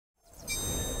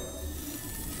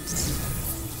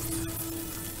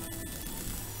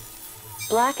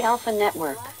Black Alpha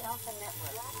Network.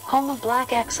 Home of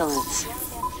Black Excellence.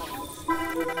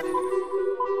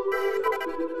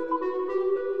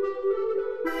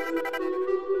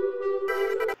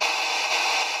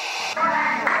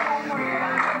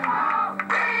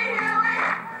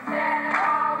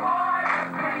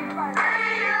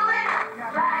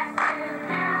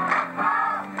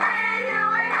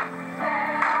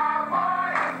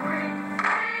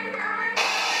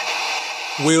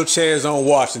 Wheelchairs on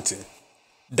Washington,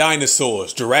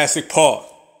 dinosaurs, Jurassic Park,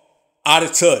 out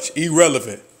of touch,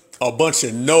 irrelevant, a bunch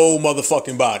of no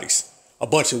motherfucking bodies, a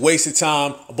bunch of wasted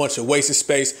time, a bunch of wasted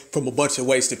space from a bunch of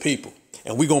wasted people.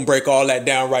 And we gonna break all that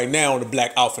down right now on the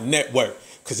Black Alpha Network,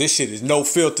 because this shit is no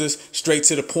filters, straight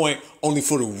to the point, only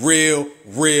for the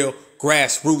real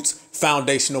grassroots,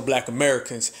 foundational Black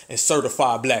Americans and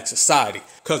certified Black society.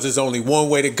 Because there's only one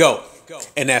way to go,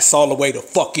 and that's all the way to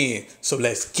fuck in. So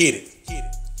let's get it.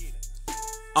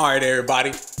 All right,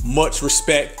 everybody. Much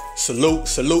respect. Salute.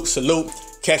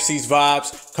 Catch these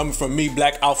vibes coming from me,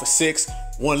 Black Alpha 6.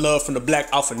 One love from the Black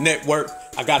Alpha Network.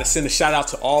 I gotta send a shout out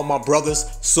to all my brothers,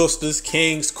 sisters,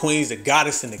 kings, queens, the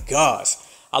goddess, and the gods.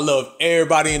 I love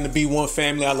everybody in the B1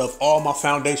 family. I love all my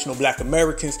foundational Black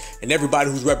Americans and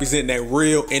everybody who's representing that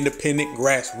real independent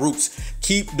grassroots.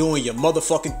 Keep doing your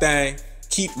motherfucking thing.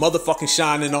 Keep motherfucking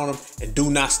shining on them and do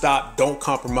not stop. Don't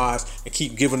compromise and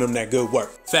keep giving them that good work.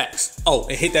 Facts. Oh,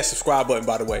 and hit that subscribe button,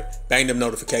 by the way. Bang them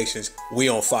notifications. We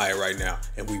on fire right now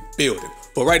and we building.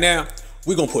 But right now,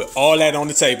 we're going to put all that on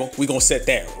the table. We're going to set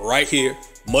that right here.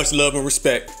 Much love and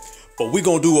respect. But we're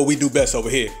going to do what we do best over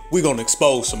here. We're going to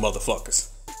expose some motherfuckers.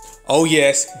 Oh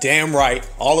yes, damn right.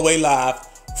 All the way live.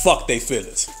 Fuck they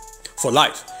feelings. For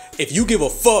life. If you give a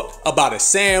fuck about a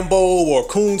Sambo or a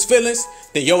Coon's feelings,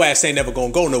 then your ass ain't never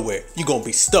gonna go nowhere. You gonna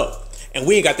be stuck. And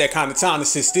we ain't got that kind of time to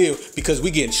sit still because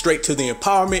we getting straight to the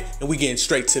empowerment and we getting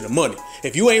straight to the money.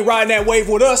 If you ain't riding that wave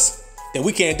with us, then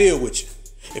we can't deal with you.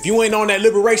 If you ain't on that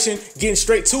liberation, getting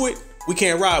straight to it, we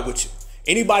can't ride with you.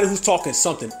 Anybody who's talking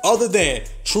something other than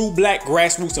true Black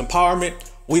grassroots empowerment,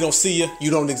 we don't see you,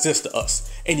 you don't exist to us.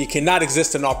 And you cannot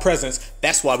exist in our presence.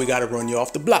 That's why we gotta run you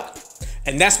off the block.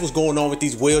 And that's what's going on with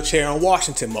these wheelchair on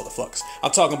Washington motherfuckers.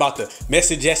 I'm talking about the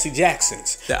Messy Jesse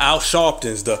Jacksons, the Al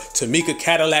Sharptons, the Tamika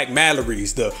Cadillac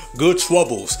Mallorys, the Good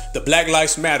Troubles, the Black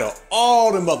Lives Matter,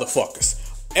 all the motherfuckers.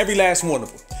 Every last one of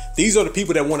them. These are the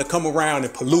people that want to come around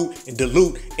and pollute and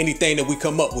dilute anything that we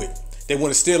come up with. They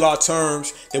want to steal our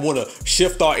terms. They want to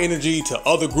shift our energy to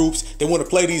other groups. They want to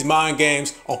play these mind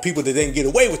games on people that didn't get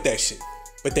away with that shit.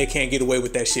 But they can't get away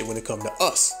with that shit when it comes to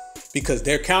us. Because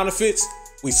they're counterfeits.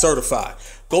 We certified.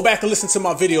 Go back and listen to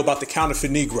my video about the counterfeit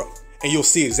Negro and you'll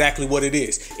see exactly what it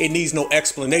is. It needs no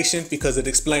explanation because it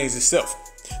explains itself.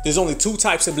 There's only two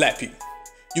types of Black people.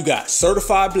 You got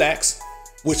certified Blacks,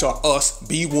 which are us,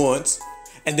 B1s,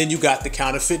 and then you got the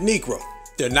counterfeit Negro.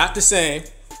 They're not the same,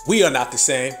 we are not the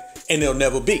same, and they'll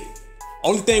never be.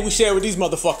 Only thing we share with these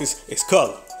motherfuckers is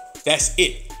color. That's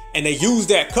it. And they use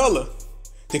that color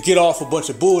to get off a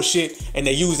bunch of bullshit, and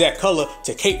they use that color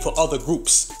to cape for other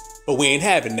groups. But we ain't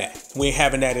having that. We ain't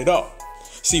having that at all.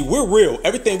 See, we're real.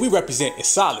 Everything we represent is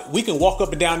solid. We can walk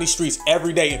up and down these streets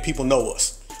every day and people know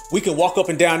us. We can walk up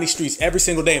and down these streets every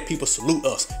single day and people salute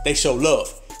us. They show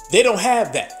love. They don't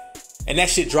have that. And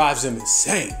that shit drives them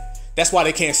insane. That's why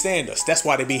they can't stand us. That's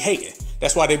why they be hating.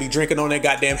 That's why they be drinking on their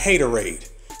goddamn haterade.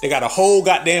 They got a whole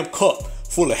goddamn cup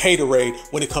full of haterade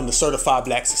when it comes to certified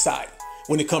Black society.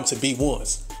 When it comes to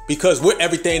B1s. Because we're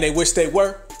everything they wish they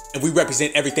were. And we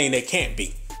represent everything they can't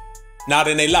be. Not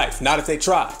in their life, not if they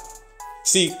try.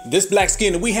 See, this Black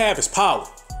skin that we have is power.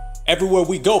 Everywhere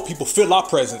we go, people feel our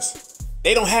presence.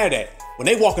 They don't have that. When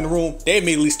they walk in the room, they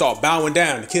immediately start bowing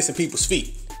down and kissing people's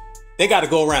feet. They got to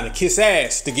go around and kiss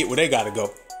ass to get where they got to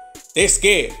go. They're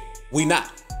scared. We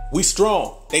not. We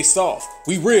strong. They soft.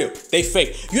 We real. They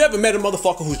fake. You ever met a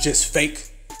motherfucker who's just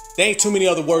fake? There ain't too many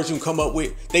other words you can come up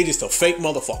with. They just a fake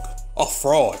motherfucker. A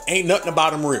fraud. Ain't nothing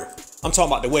about them real. I'm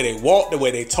talking about the way they walk, the way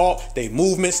they talk, their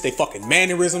movements, their fucking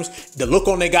mannerisms, the look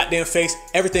on their goddamn face.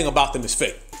 Everything about them is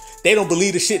fake. They don't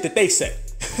believe the shit that they say.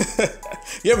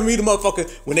 You ever meet a motherfucker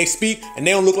when they speak and they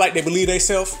don't look like they believe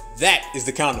themselves? That is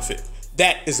the counterfeit.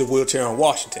 That is the wheelchair on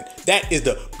Washington. That is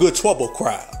the Good Trouble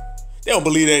crowd. They don't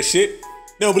believe that shit.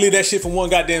 They don't believe that shit for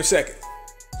one goddamn second.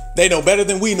 They know better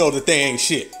than we know that they ain't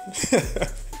shit.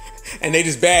 And they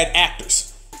just bad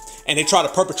actors. And they try to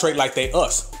perpetrate like they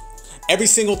us. Every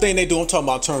single thing they do, I'm talking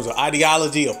about in terms of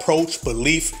ideology, approach,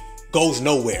 belief, goes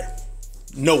nowhere.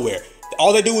 Nowhere.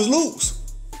 All they do is lose.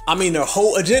 I mean, their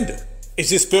whole agenda is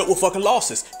just filled with fucking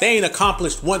losses. They ain't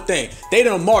accomplished one thing. They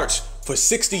done marched for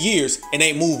 60 years and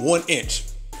ain't moved 1 inch.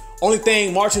 Only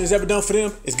thing marching has ever done for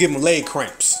them is give them leg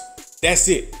cramps. That's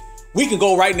it. We can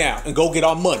go right now and go get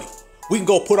our money. We can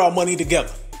go put our money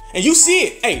together. And you see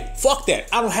it. Hey, fuck that.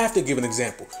 I don't have to give an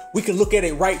example. We can look at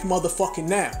it right motherfucking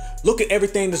now. Look at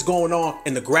everything that's going on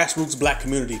in the grassroots black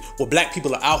community where black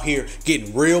people are out here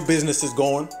getting real businesses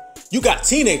going. You got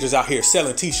teenagers out here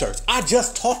selling t-shirts. I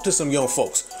just talked to some young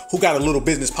folks who got a little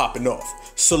business popping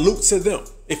off. Salute to them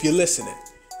if you're listening.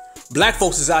 Black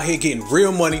folks is out here getting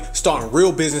real money, starting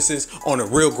real businesses on a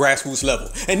real grassroots level.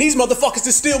 And these motherfuckers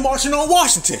is still marching on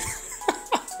Washington.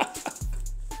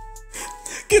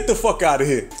 Get the fuck out of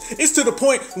here. It's to the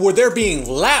point where they're being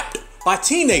lapped by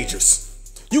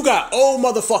teenagers. You got old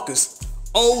motherfuckers,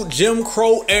 old Jim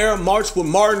Crow era March with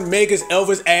Martin, Megas,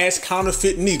 Elvis ass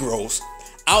counterfeit Negroes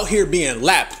out here being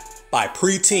lapped by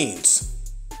preteens.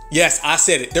 Yes, I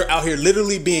said it. They're out here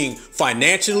literally being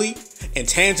financially and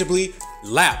tangibly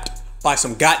lapped by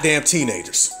some goddamn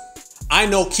teenagers. I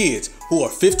know kids who are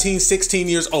 15, 16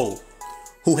 years old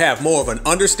who have more of an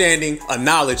understanding, a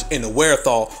knowledge, and a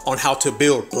wherewithal on how to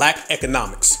build black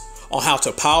economics, on how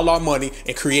to pile our money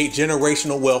and create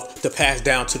generational wealth to pass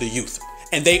down to the youth.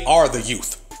 And they are the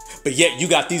youth. But yet you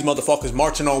got these motherfuckers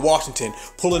marching on Washington,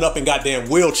 pulling up in goddamn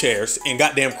wheelchairs and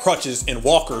goddamn crutches and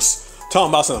walkers, talking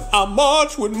about something. I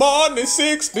marched with Martin in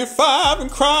 65 and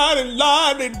cried and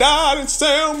lied. They died in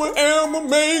Selma, Elma,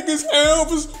 Megas,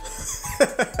 Elvis.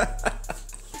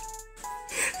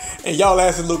 And y'all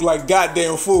asses look like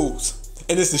goddamn fools.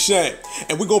 And it's a shame.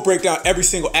 And we're going to break down every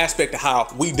single aspect of how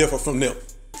we differ from them.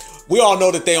 We all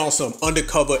know that they on some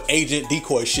undercover agent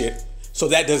decoy shit. So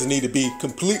that doesn't need to be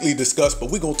completely discussed, but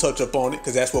we're going to touch up on it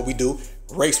because that's what we do.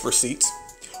 Race receipts.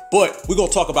 But we're going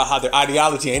to talk about how their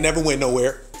ideology ain't never went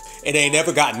nowhere. And they ain't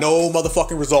never got no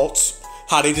motherfucking results.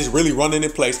 How they just really running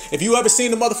in place. If you ever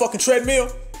seen the motherfucking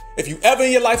treadmill, if you ever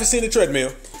in your life have seen the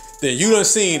treadmill, then you done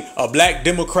seen a black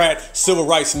Democrat civil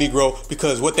rights Negro,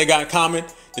 because what they got in common,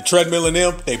 the treadmill and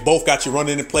them, they both got you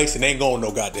running in place and ain't going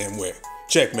no goddamn where.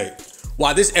 Checkmate.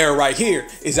 While this era right here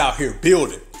is out here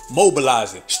building,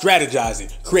 mobilizing,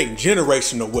 strategizing, creating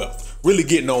generational wealth, really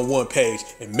getting on one page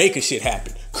and making shit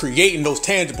happen, creating those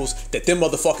tangibles that them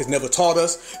motherfuckers never taught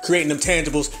us, creating them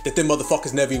tangibles that them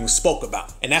motherfuckers never even spoke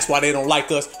about. And that's why they don't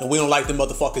like us and we don't like them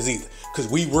motherfuckers either,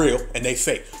 because we real and they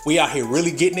fake. We out here really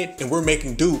getting it and we're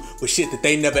making do with shit that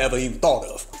they never ever even thought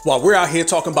of. While we're out here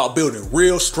talking about building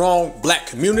real strong black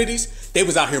communities, they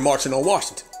was out here marching on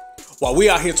Washington. While we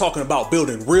out here talking about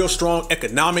building real strong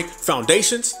economic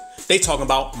foundations, they talking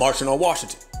about marching on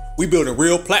Washington. We building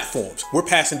real platforms. We're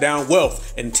passing down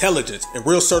wealth, intelligence, and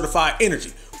real certified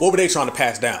energy. What were they trying to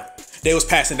pass down? They was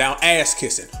passing down ass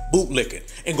kissing, boot licking,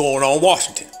 and going on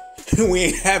Washington. We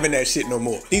ain't having that shit no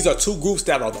more. These are two groups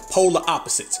that are the polar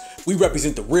opposites. We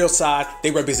represent the real side.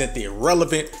 They represent the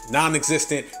irrelevant,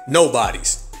 non-existent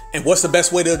nobodies. And what's the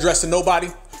best way to address a nobody?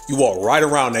 You walk right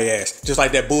around their ass, just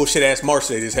like that bullshit ass march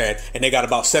they just had, and they got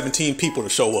about 17 people to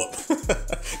show up.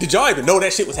 Did y'all even know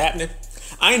that shit was happening?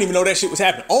 I didn't even know that shit was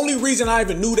happening. Only reason I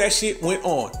even knew that shit went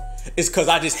on is because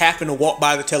I just happened to walk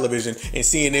by the television and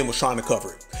CNN was trying to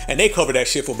cover it. And they covered that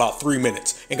shit for about 3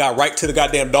 minutes and got right to the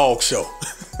goddamn dog show.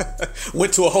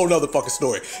 Went to a whole nother fucking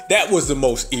story. That was the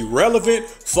most irrelevant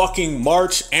fucking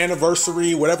March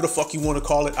anniversary, whatever the fuck you want to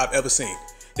call it, I've ever seen.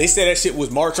 They said that shit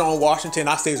was March on Washington.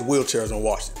 I say it's wheelchairs on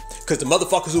Washington. Because the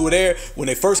motherfuckers who were there, when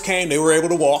they first came, they were able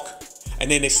to walk. And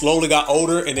then they slowly got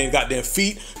older, and then goddamn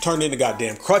feet turned into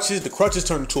goddamn crutches. The crutches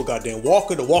turned into a goddamn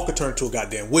walker. The walker turned into a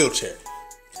goddamn wheelchair.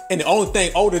 And the only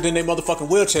thing older than their motherfucking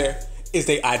wheelchair is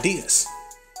their ideas.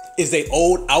 Is they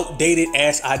old, outdated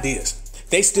ass ideas.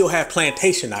 They still have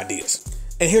plantation ideas.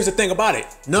 And here's the thing about it.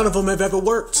 None of them have ever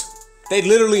worked. They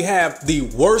literally have the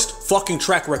worst fucking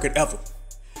track record ever.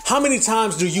 How many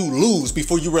times do you lose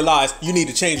before you realize you need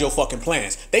to change your fucking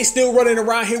plans? They still running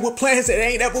around here with plans that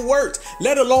ain't ever worked.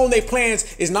 Let alone their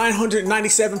plans is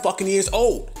 997 fucking years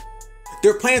old.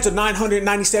 Their plans are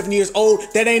 997 years old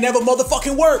that ain't never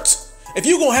motherfucking worked. If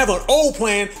you gonna have an old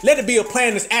plan, let it be a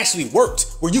plan that's actually worked,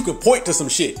 where you can point to some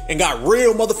shit and got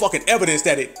real motherfucking evidence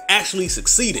that it actually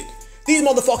succeeded. These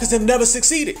motherfuckers have never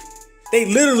succeeded. They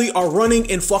literally are running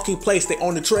in fucking place. They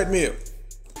on the treadmill.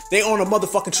 They on a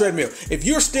motherfucking treadmill. If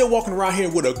you're still walking around here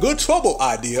with a good trouble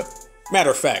idea,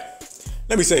 matter of fact,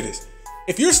 let me say this.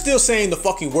 If you're still saying the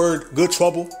fucking word good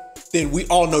trouble, then we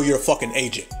all know you're a fucking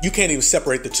agent. You can't even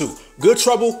separate the two. Good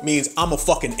trouble means I'm a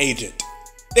fucking agent.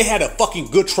 They had a fucking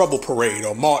good trouble parade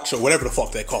or march or whatever the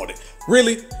fuck they called it.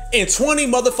 Really? In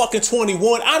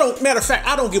 2021, matter of fact,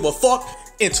 I don't give a fuck.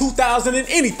 In 2000 and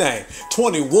anything,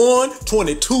 21,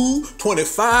 22,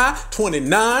 25,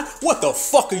 29, what the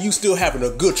fuck are you still having a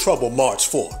good trouble march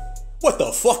for? What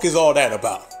the fuck is all that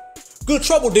about? Good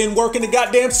Trouble didn't work in the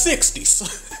goddamn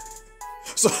 60s.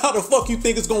 So how the fuck you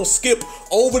think it's gonna skip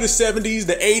over the 70s,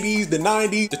 the 80s, the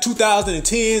 90s, the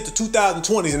 2010s, the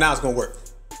 2020s, and now it's gonna work?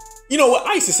 You know what?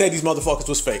 I used to say these motherfuckers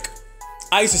was fake.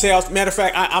 I used to say, matter of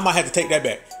fact, I might have to take that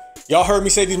back. Y'all heard me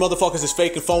say these motherfuckers is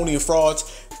fake and phony and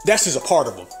frauds. That's just a part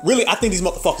of them. Really, I think these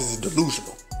motherfuckers is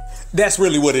delusional. That's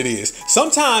really what it is.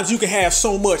 Sometimes you can have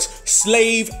so much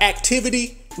slave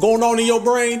activity going on in your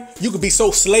brain. You can be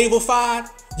so slavified.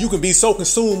 You can be so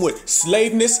consumed with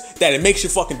slaveness that it makes you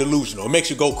fucking delusional. It makes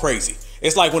you go crazy.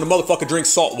 It's like when a motherfucker drinks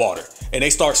salt water and they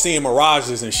start seeing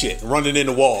mirages and shit running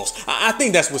into walls. I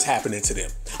think that's what's happening to them.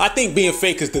 I think being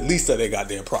fake is the least of their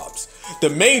goddamn problems. The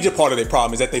major part of their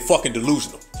problem is that they fucking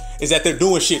delusional. Is that they're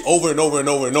doing shit over and over and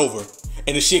over and over,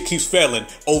 and the shit keeps failing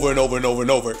over and over and over and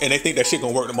over, and they think that shit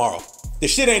gonna work tomorrow. The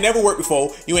shit ain't never worked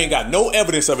before. You ain't got no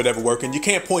evidence of it ever working. You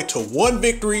can't point to one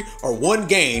victory or one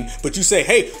game, but you say,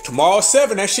 hey, tomorrow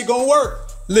 7, that shit gonna work.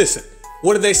 Listen,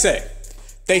 what do they say?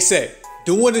 They say,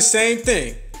 doing the same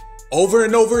thing over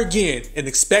and over again and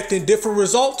expecting different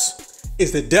results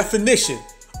is the definition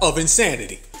of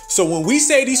insanity. So when we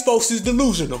say these folks is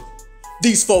delusional,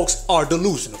 these folks are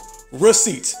delusional.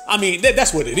 Receipts. I mean,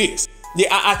 that's what it is. Yeah,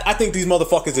 I think these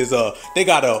motherfuckers is, they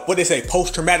got what they say,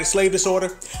 post-traumatic slave disorder.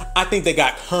 I think they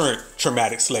got current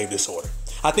traumatic slave disorder.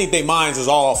 I think their minds is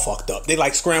all fucked up. They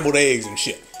like scrambled eggs and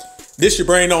shit. This your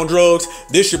brain on drugs,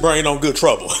 this your brain on Good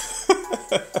Trouble.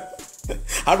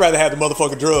 I'd rather have the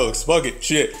motherfucking drugs. Fuck it,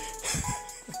 shit.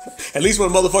 At least when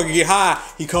a motherfucker get high,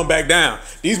 he come back down.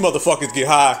 These motherfuckers get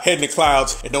high, head in the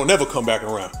clouds, and don't never come back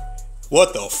around.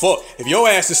 What the fuck? If your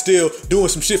ass is still doing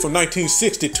some shit from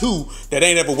 1962 that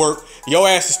ain't ever worked, your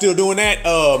ass is still doing that,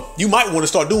 you might want to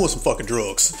start doing some fucking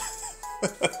drugs.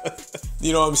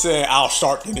 You know what I'm saying? I'll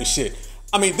start in this shit.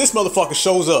 I mean, this motherfucker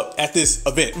shows up at this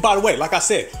event. And by the way, like I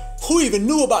said, who even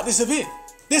knew about this event?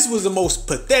 This was the most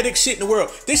pathetic shit in the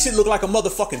world. This shit looked like a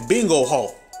motherfucking bingo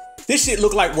hall. This shit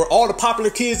look like where all the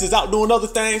popular kids is out doing other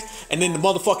things, and then the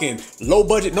motherfucking low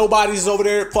budget nobodies is over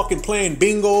there fucking playing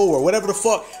bingo or whatever the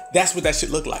fuck. That's what that shit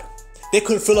looked like. They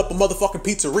couldn't fill up a motherfucking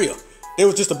pizzeria. There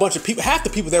was just a bunch of people. Half the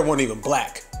people there weren't even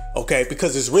black, okay?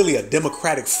 Because it's really a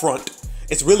Democratic front.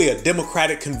 It's really a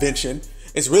Democratic convention.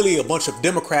 It's really a bunch of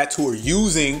Democrats who are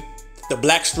using the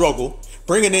black struggle,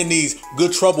 bringing in these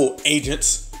Good Trouble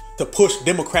agents to push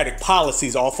Democratic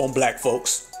policies off on black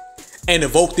folks and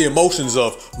evoke the emotions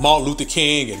of Martin Luther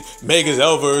King and Medgar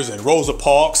Evers and Rosa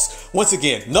Parks. Once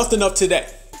again, nothing up to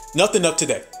that. Nothing up to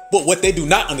that. But what they do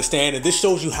not understand, and this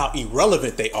shows you how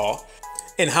irrelevant they are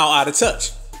and how out of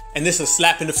touch. And this is a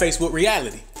slap in the face with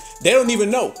reality. They don't even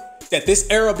know that this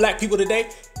era of black people today,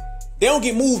 they don't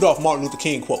get moved off Martin Luther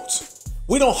King quotes.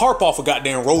 We don't harp off a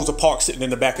goddamn Rosa Parks sitting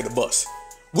in the back of the bus.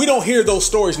 We don't hear those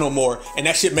stories no more, and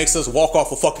that shit makes us walk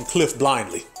off a fucking cliff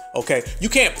blindly. Okay, you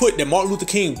can't put the Martin Luther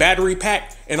King battery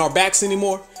pack in our backs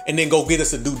anymore and then go get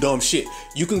us to do dumb shit.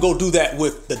 You can go do that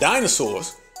with the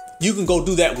dinosaurs. You can go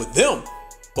do that with them.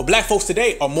 But black folks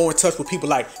today are more in touch with people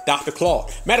like Dr.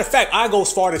 Claude. Matter of fact, I go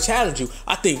as far to challenge you.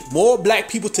 I think more black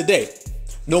people today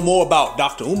know more about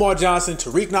Dr. Umar Johnson,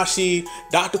 Tariq Nasheed,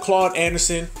 Dr. Claude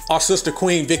Anderson, our sister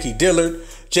Queen Vicky Dillard,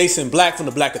 Jason Black from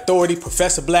the Black Authority,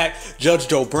 Professor Black, Judge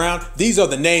Joe Brown. These are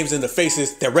the names and the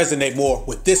faces that resonate more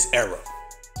with this era.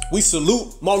 We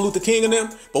salute Martin Luther King and them,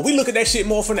 but we look at that shit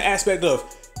more from the aspect of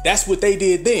that's what they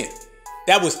did then.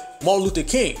 That was Martin Luther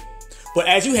King. But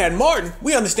as you had Martin,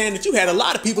 we understand that you had a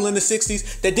lot of people in the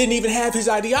 60s that didn't even have his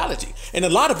ideology. And a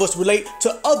lot of us relate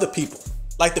to other people,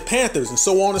 like the Panthers and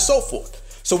so on and so forth.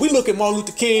 So we look at Martin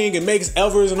Luther King and Medgar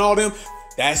Evers and all them.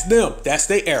 That's them. That's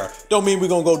their era. Don't mean we're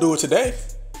going to go do it today.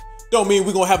 Don't mean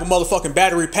we're going to have a motherfucking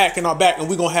battery pack in our back and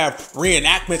we're going to have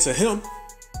reenactments of him.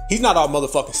 He's not our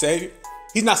motherfucking savior.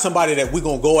 He's not somebody that we're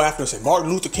going to go after and say,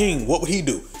 Martin Luther King, what would he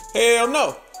do? Hell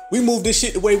no. We move this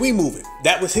shit the way we move it.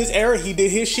 That was his era. He did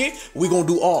his shit. We're going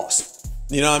to do ours.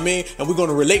 You know what I mean? And we're going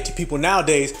to relate to people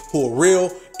nowadays who are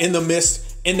real, in the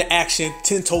midst, in the action,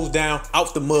 10 toes down,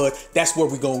 out the mud. That's where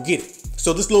we're going to get it.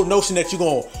 So this little notion that you're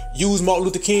going to use Martin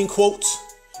Luther King quotes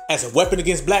as a weapon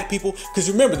against black people.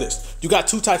 Because remember this, you got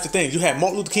two types of things. You have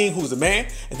Martin Luther King, who's a man,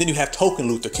 and then you have token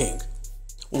Luther King,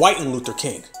 white and Luther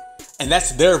King. And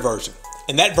that's their version.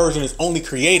 And that version is only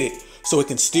created so it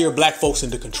can steer black folks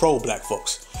and to control black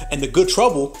folks. And the Good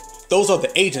Trouble, those are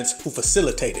the agents who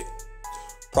facilitate it.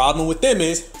 Problem with them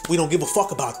is we don't give a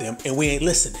fuck about them and we ain't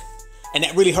listening. And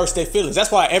that really hurts their feelings.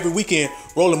 That's why every weekend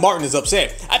Roland Martin is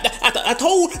upset. I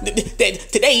told that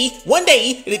today, one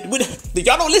day,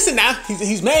 y'all don't listen now.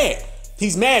 He's mad.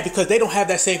 He's mad because they don't have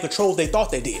that same control they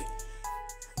thought they did.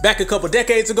 Back a couple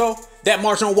decades ago, that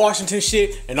March on Washington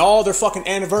shit and all their fucking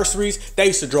anniversaries, they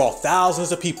used to draw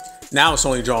thousands of people. Now it's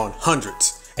only drawing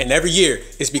hundreds. And every year,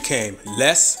 it's became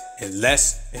less and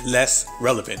less and less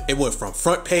relevant. It went from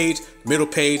front page, middle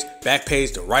page, back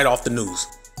page to right off the news.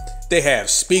 They have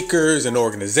speakers and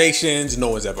organizations no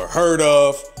one's ever heard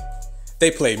of.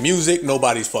 They play music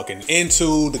nobody's fucking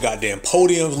into. The goddamn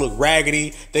podiums look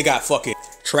raggedy. They got fucking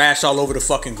trash all over the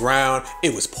fucking ground.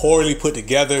 It was poorly put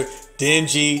together,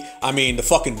 dingy. I mean, the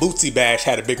fucking Bootsy Bash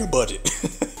had a bigger budget.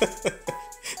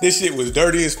 This shit was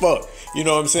dirty as fuck. You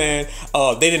know what I'm saying?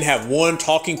 They didn't have one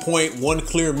talking point, one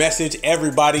clear message.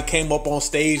 Everybody came up on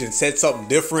stage and said something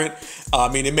different.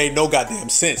 I mean, it made no goddamn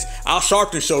sense. Al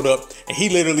Sharpton showed up and he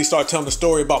literally started telling the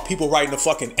story about people writing a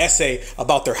fucking essay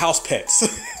about their house pets.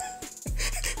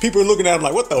 People are looking at him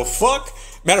like, what the fuck?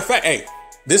 Matter of fact, hey,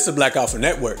 this is the Black Alpha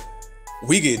Network.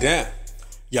 We get down.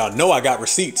 Y'all know I got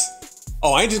receipts.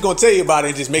 Oh, I ain't just gonna tell you about it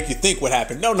and just make you think what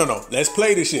happened. No. Let's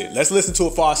play this shit. Let's listen to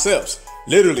it for ourselves.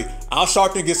 Literally, Al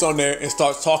Sharpton gets on there and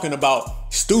starts talking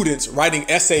about students writing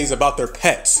essays about their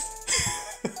pets.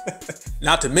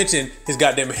 Not to mention, his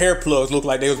goddamn hair plugs looked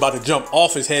like they was about to jump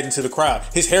off his head into the crowd.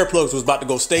 His hair plugs was about to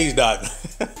go stage diving.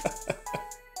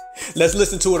 Let's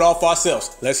listen to it all for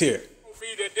ourselves. Let's hear it.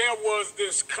 That there was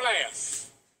this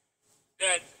class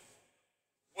that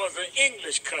was an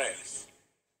English class,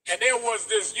 and there was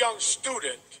this young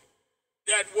student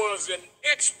that was an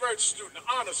expert student, an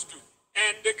honor student,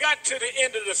 and they got to the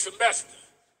end of the semester,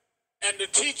 and the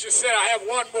teacher said, I have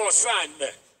one more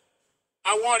assignment.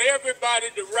 I want everybody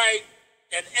to write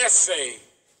an essay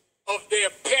of their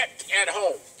pet at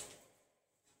home.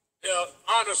 The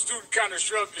honor student kind of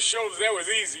shrugged his shoulders. That was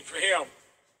easy for him.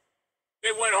 They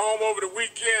went home over the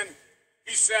weekend.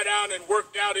 He sat down and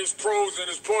worked out his prose and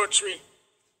his poetry.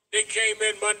 They came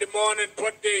in Monday morning,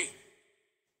 put their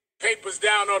papers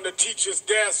down on the teacher's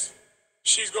desk.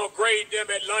 She's going to grade them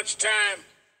at lunchtime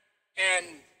and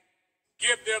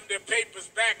give them their papers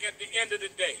back at the end of the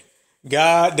day.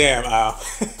 God damn, Al.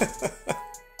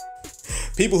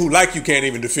 People who like you can't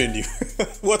even defend you.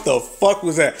 What the fuck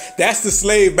was that? That's the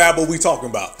slave babble we talking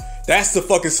about. That's the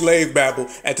fucking slave babble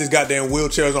at this goddamn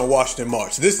wheelchairs on Washington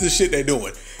March. This is the shit they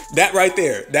doing. That right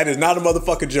there, that is not a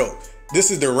motherfucking joke.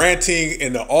 This is the ranting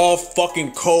and the all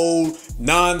fucking cold,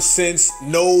 nonsense,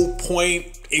 no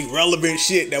point, irrelevant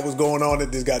shit that was going on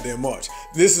at this goddamn march.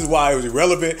 This is why it was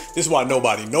irrelevant. This is why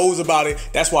nobody knows about it.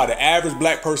 That's why the average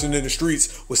black person in the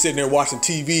streets was sitting there watching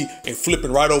TV and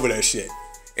flipping right over that shit.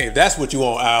 If that's what you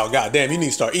want, Al, goddamn, you need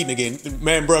to start eating again.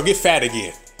 Man, bro, get fat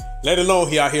again. Let alone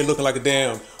he out here looking like a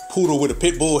damn poodle with a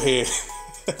pit bull head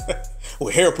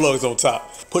with hair plugs on top.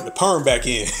 Put the perm back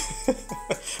in.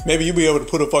 Maybe you'll be able to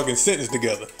put a fucking sentence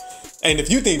together. And if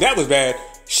you think that was bad,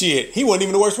 shit, he wasn't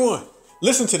even the worst one.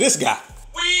 Listen to this guy.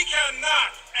 We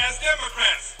cannot, as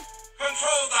Democrats,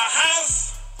 control the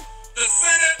House, the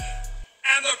Senate,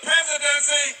 and the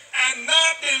presidency and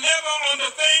not deliver on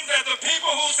the things that the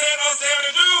people who sent us there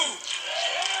to do.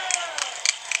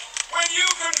 When you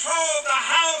control the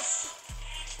House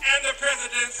and the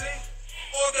presidency,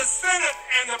 or the Senate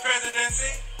and the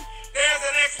presidency, there's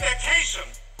an expectation.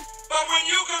 But when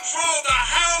you control the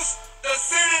House, the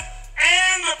Senate,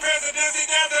 and the presidency,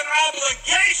 there's an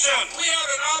obligation. We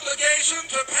have an obligation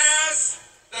to pass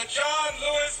the John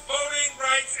Lewis Voting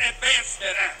Rights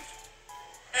Advancement Act.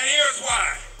 And here's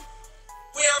why.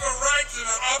 We have a right and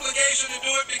an obligation to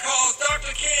do it because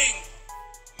Dr. King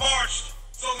marched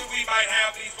so that we might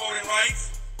have these voting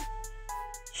rights.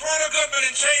 Trotter Goodman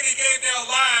and Cheney gave their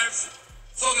lives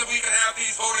so that we could have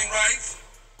these voting rights.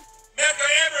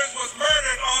 Medgar Evers was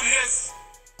murdered on his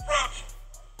front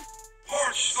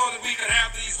porch so that we could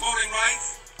have these voting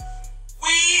rights.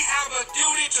 We have a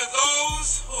duty to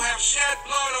those who have shed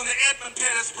blood on the Edmund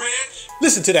Pettus Bridge.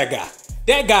 Listen to that guy.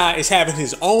 That guy is having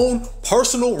his own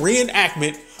personal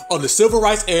reenactment of the civil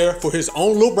rights era for his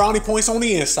own little brownie points on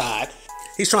the inside.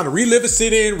 He's trying to relive a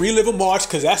sit-in, relive a march,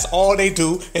 because that's all they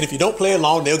do. And if you don't play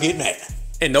along, they'll get mad.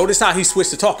 And notice how he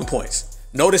switched the talking points.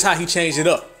 Notice how he changed it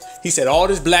up. He said all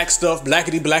this black stuff,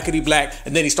 blackety, blackety, black.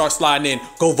 And then he starts sliding in,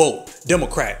 go vote,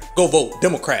 Democrat, go vote,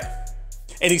 Democrat.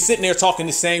 And he's sitting there talking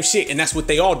the same shit. And that's what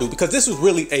they all do, because this was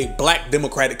really a black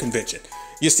Democratic convention.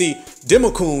 You see,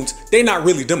 Democoons, they're not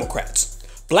really Democrats.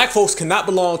 Black folks cannot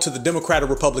belong to the Democrat or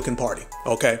Republican Party,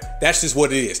 okay? That's just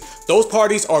what it is. Those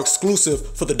parties are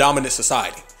exclusive for the dominant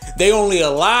society. They only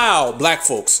allow black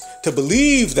folks to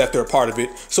believe that they're part of it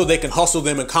so they can hustle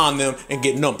them and con them and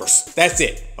get numbers. That's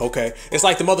it, okay? It's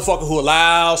like the motherfucker who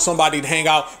allows somebody to hang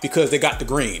out because they got the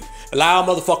green. Allow a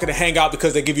motherfucker to hang out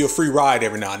because they give you a free ride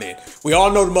every now and then. We all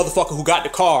know the motherfucker who got the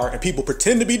car and people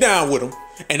pretend to be down with him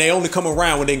and they only come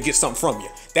around when they can get something from you.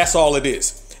 That's all it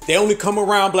is. They only come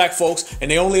around black folks and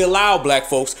they only allow black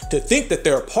folks to think that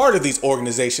they're a part of these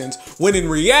organizations when in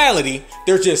reality,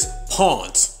 they're just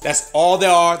pawns. That's all they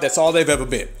are. That's all they've ever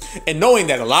been. And knowing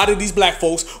that a lot of these black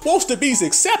folks wants to be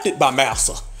accepted by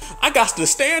Massa. I got to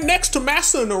stand next to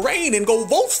Massa in the rain and go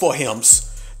vote for him.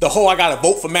 The whole I got to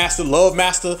vote for Master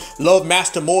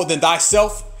Master more than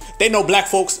thyself. They know black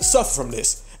folks suffer from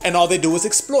this and all they do is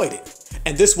exploit it.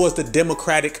 And this was the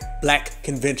Democratic Black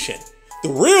Convention. The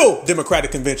real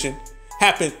Democratic Convention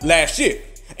happened last year.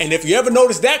 And if you ever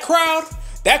notice that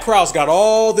crowd's got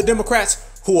all the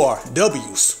Democrats who are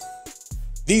W's.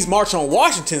 These March on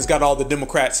Washington's got all the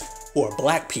Democrats who are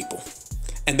black people.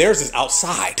 And theirs is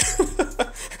outside.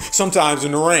 Sometimes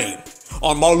in the rain.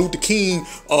 On Martin Luther King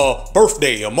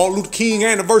birthday, or Martin Luther King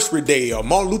anniversary day, or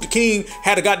Martin Luther King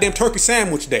had a goddamn turkey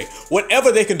sandwich day.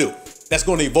 Whatever they can do, that's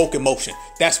going to evoke emotion.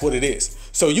 That's what it is.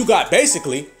 So you got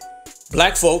basically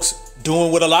black folks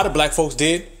doing what a lot of black folks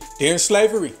did during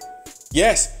slavery.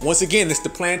 Yes, once again, it's the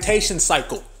plantation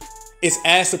cycle. It's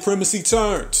as supremacy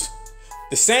turns.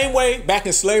 The same way back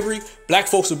in slavery, black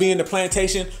folks would be in the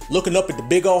plantation looking up at the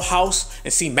big old house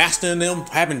and see Master and them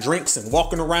having drinks and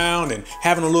walking around and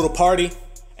having a little party.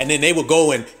 And then they would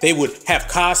go and they would have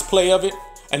cosplay of it.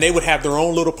 And they would have their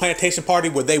own little plantation party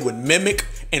where they would mimic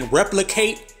and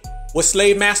replicate what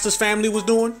slave master's family was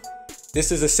doing.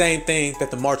 This is the same thing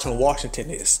that the March on Washington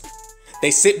is.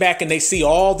 They sit back and they see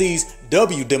all these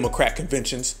W Democrat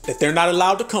conventions that they're not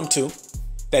allowed to come to.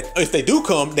 That if they do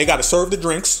come, they got to serve the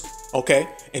drinks, okay,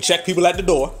 and check people at the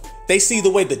door. They see the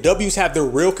way the W's have their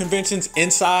real conventions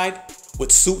inside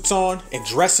with suits on and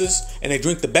dresses, and they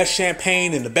drink the best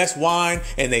champagne and the best wine,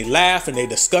 and they laugh and they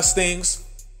discuss things.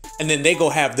 And then they go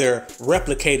have their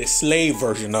replicated slave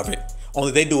version of it,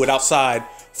 only they do it outside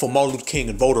for Martin Luther King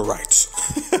and voter rights.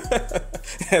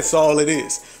 That's all it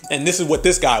is. And this is what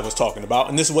this guy was talking about.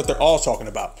 And this is what they're all talking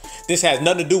about. This has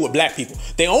nothing to do with black people.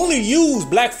 They only use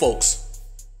black folks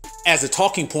as a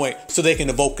talking point so they can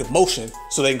evoke emotion,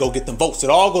 so they can go get them votes. It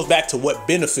all goes back to what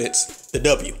benefits the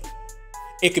W.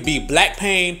 It could be black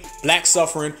pain, black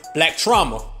suffering, black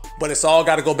trauma, but it's all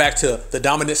got to go back to the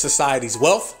dominant society's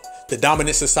wealth, the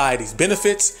dominant society's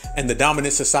benefits, and the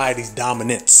dominant society's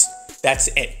dominance. That's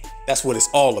it. That's what it's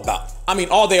all about. I mean,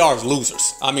 all they are is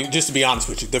losers. I mean, just to be honest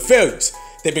with you, they're failures.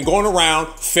 They've been going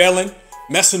around failing,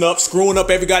 messing up, screwing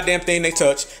up every goddamn thing they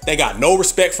touch. They got no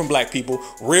respect from black people.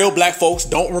 Real black folks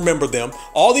don't remember them.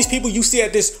 All these people you see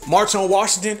at this March on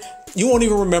Washington, you won't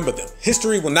even remember them.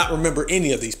 History will not remember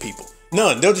any of these people.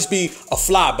 None. They'll just be a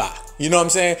flyby. You know what I'm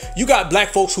saying? You got black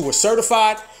folks who were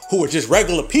certified, who are just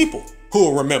regular people, who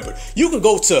are remembered. You can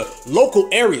go to local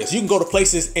areas. You can go to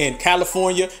places in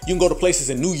California. You can go to places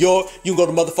in New York. You can go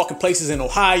to motherfucking places in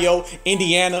Ohio,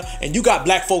 Indiana. And you got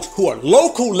black folks who are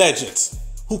local legends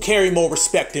who carry more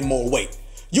respect and more weight.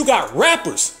 You got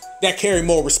rappers that carry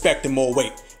more respect and more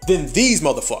weight than these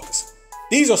motherfuckers.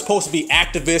 These are supposed to be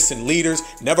activists and leaders.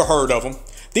 Never heard of them.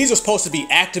 These are supposed to be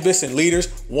activists and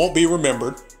leaders. Won't be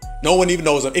remembered. No one even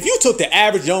knows them. If you took the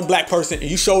average young black person and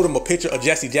you showed them a picture of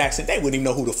Jesse Jackson, they wouldn't even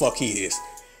know who the fuck he is.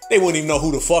 They wouldn't even know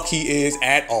who the fuck he is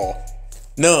at all.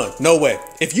 None. No way.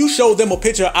 If you showed them a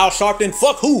picture of Al Sharpton,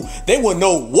 fuck who? They wouldn't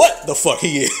know what the fuck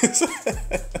he is.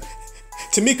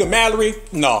 Tamika Mallory,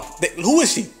 no. Who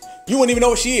is she? You wouldn't even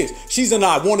know what she is. She's an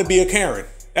I want to be a Karen.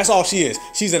 That's all she is.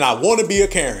 She's an I want to be a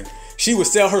Karen. She would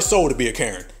sell her soul to be a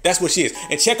Karen. That's what she is.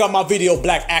 And check out my video,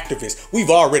 Black Activist.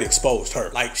 We've already exposed her.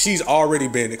 Like, she's already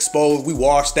been exposed. We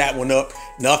washed that one up.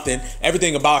 Nothing.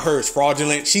 Everything about her is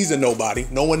fraudulent. She's a nobody.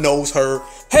 No one knows her.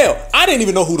 Hell, I didn't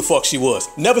even know who the fuck she was.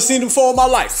 Never seen her before in my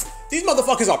life. These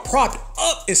motherfuckers are propped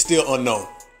up and still unknown.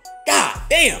 God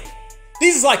damn.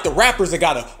 These is like the rappers that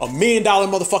got a $1 million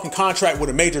motherfucking contract with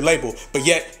a major label, but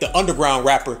yet the underground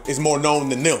rapper is more known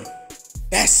than them.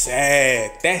 That's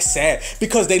sad. That's sad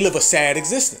because they live a sad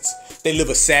existence. They live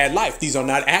a sad life. These are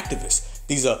not activists.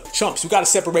 These are chumps. You got to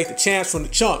separate the champs from the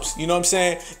chumps. You know what I'm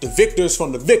saying? The victors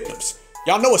from the victims.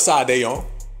 Y'all know what side they on.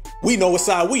 We know what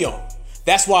side we on.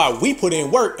 That's why we put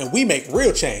in work and we make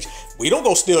real change. We don't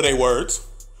go steal their words.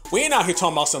 We ain't out here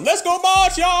talking about something. Let's go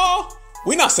march, y'all.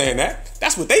 We not saying that.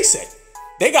 That's what they say.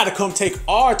 They got to come take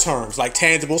our terms like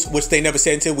tangibles, which they never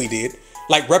said until we did.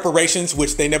 Like reparations,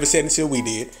 which they never said until we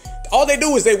did. All they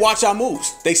do is they watch our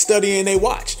moves. They study and they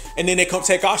watch. And then they come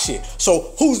take our shit.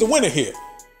 So who's the winner here?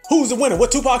 Who's the winner?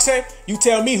 What Tupac say? You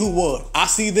tell me who won. I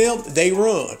see them, they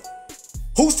run.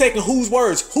 Who's taking whose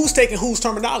words? Who's taking whose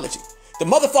terminology? The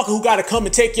motherfucker who got to come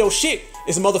and take your shit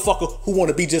is a motherfucker who want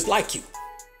to be just like you.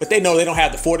 But they know they don't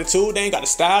have the fortitude. They ain't got the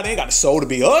style. They ain't got the soul to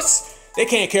be us. They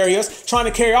can't carry us. Trying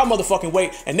to carry our motherfucking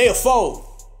weight and they'll fold.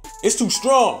 It's too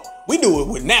strong. We do it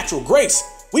with natural grace.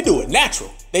 We do it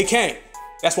natural. They can't.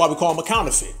 That's why we call them a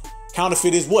counterfeit.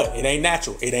 Counterfeit is what? It ain't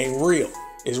natural. It ain't real.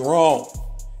 It's wrong.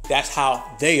 That's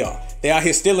how they are. They out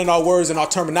here stealing our words and our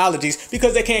terminologies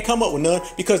because they can't come up with none,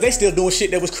 because they still doing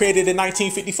shit that was created in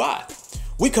 1955.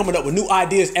 We coming up with new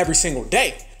ideas every single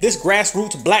day. This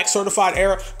grassroots black certified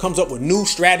era comes up with new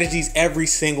strategies every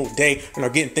single day and are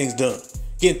getting things done.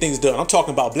 I'm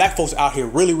talking about black folks out here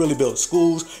really building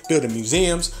schools, building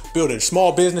museums, building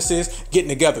small businesses, getting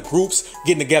together groups,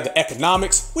 getting together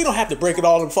economics. We don't have to break it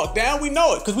all the fuck down. We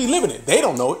know it because we live in it. They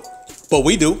don't know it, but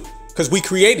we do, because we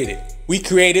created it. We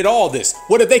created all this.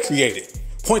 What have they created?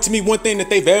 Point to me one thing that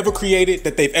they've ever created,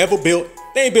 that they've ever built.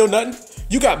 They ain't built nothing.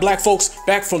 You got black folks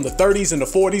back from the 30s and the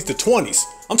 40s, the 20s.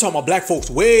 I'm talking about black folks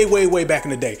way back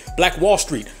in the day. Black Wall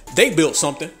Street, they built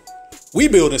something. We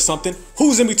building something.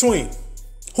 Who's in between?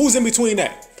 Who's in between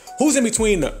that? Who's in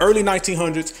between the early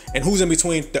 1900s and who's in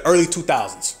between the early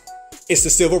 2000s? It's the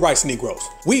civil rights Negroes.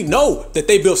 We know that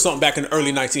they built something back in the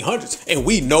early 1900s, and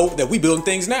we know that we building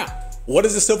things now. What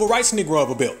is the civil rights Negro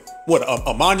ever built? What,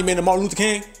 a monument to Martin Luther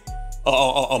King?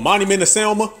 A monument to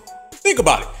Selma? Think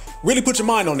about it. Really put your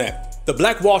mind on that. The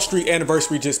Black Wall Street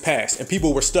anniversary just passed, and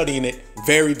people were studying it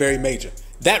very major.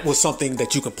 That was something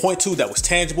that you can point to, that was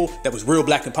tangible, that was real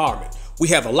black empowerment. We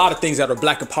have a lot of things that are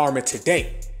black empowerment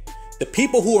today. The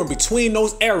people who are in between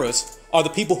those eras are the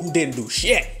people who didn't do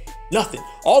shit. Nothing.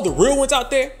 All the real ones out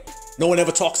there, no one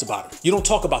ever talks about them. You don't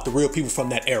talk about the real people from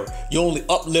that era. You only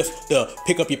uplift the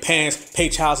pick up your pants, pay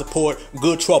child support,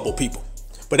 good trouble people.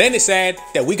 But ain't it sad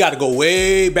that we got to go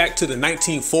way back to the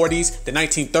 1940s, the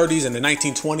 1930s, and the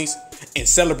 1920s and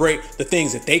celebrate the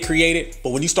things that they created?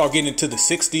 But when you start getting into the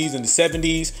 60s and the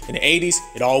 70s and the 80s,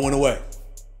 it all went away.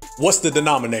 What's the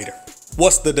denominator?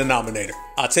 What's the denominator?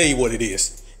 I'll tell you what it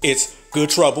is. It's good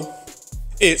trouble.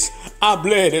 It's I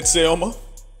bled at Selma.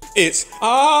 It's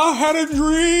I had a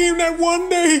dream that one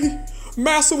day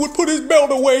Massa would put his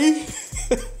belt away.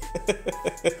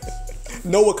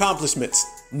 No accomplishments.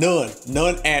 None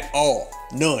at all.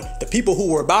 None. The people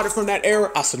who were about it from that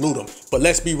era, I salute them. But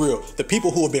let's be real. The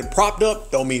people who have been propped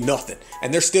up don't mean nothing.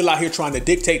 And they're still out here trying to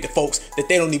dictate to folks that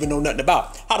they don't even know nothing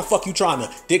about. How the fuck you trying to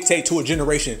dictate to a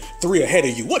generation 3 ahead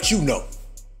of you? What you know?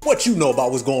 What you know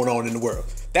about what's going on in the world?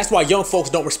 That's why young folks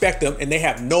don't respect them, and they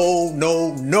have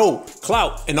no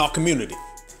clout in our community.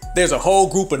 There's a whole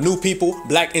group of new people,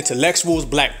 black intellectuals,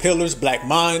 black pillars, black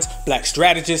minds, black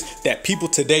strategists that people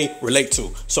today relate to.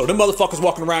 So them motherfuckers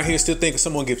walking around here still thinking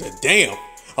someone gives a damn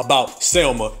about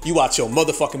Selma. You out your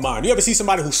motherfucking mind. You ever see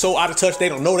somebody who's so out of touch they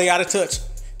don't know they out of touch?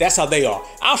 That's how they are.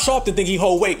 Al Sharpton think he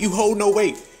hold weight. You hold no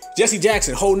weight. Jesse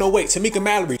Jackson hold no weight. Tamika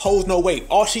Mallory holds no weight.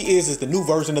 All she is the new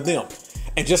version of them.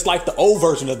 And just like the old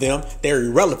version of them, they're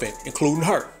irrelevant, including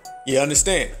her. You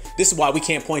understand? This is why we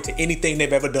can't point to anything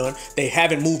they've ever done. They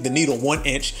haven't moved the needle 1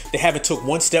 inch. They haven't took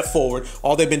one step forward.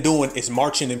 All they've been doing is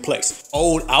marching in place.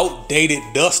 Old, outdated,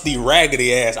 dusty,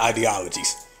 raggedy ass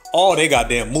ideologies. All they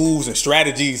goddamn moves and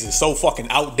strategies is so fucking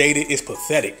outdated, it's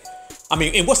pathetic. I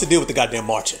mean, and what's the deal with the goddamn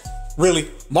marching? Really?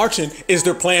 Marching is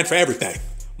their plan for everything.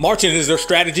 Marching is their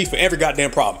strategy for every goddamn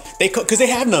problem. Because they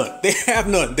have none. They have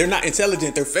none. They're not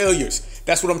intelligent. They're failures.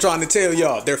 That's what I'm trying to tell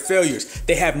y'all. They're failures.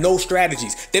 They have no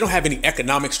strategies. They don't have any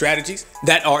economic strategies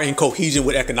that are in cohesion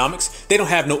with economics. They don't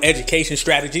have no education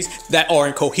strategies that are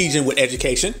in cohesion with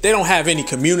education. They don't have any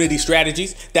community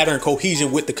strategies that are in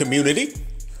cohesion with the community.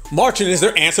 Marching is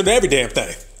their answer to every damn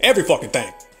thing. Every fucking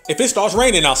thing. If it starts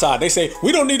raining outside, they say,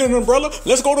 we don't need an umbrella.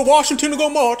 Let's go to Washington to go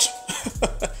march.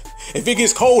 If it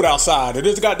gets cold outside or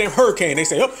there's a goddamn hurricane, they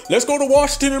say, oh, let's go to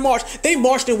Washington and march. They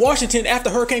marched in Washington after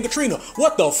Hurricane Katrina.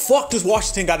 What the fuck does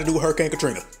Washington got to do with Hurricane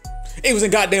Katrina? It was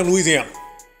in goddamn Louisiana.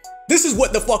 This is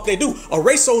what the fuck they do. A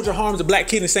race soldier harms a black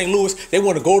kid in St. Louis. They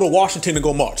want to go to Washington and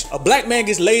go march. A black man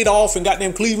gets laid off in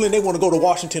goddamn Cleveland. They want to go to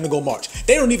Washington and go march.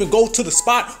 They don't even go to the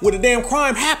spot where the damn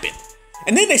crime happened.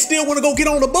 And then they still want to go get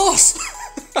on the bus.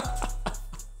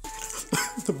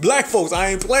 The black folks,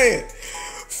 I ain't playing.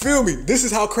 Feel me? This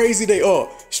is how crazy they are.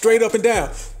 Straight up and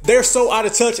down. They're so out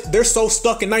of touch. They're so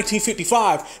stuck in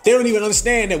 1955. They don't even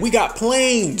understand that we got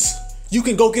planes. You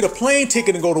can go get a plane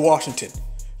ticket and go to Washington.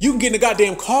 You can get in a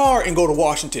goddamn car and go to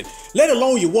Washington. Let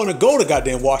alone you want to go to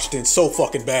goddamn Washington so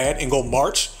fucking bad and go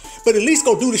march. But at least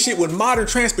go do the shit with modern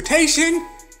transportation.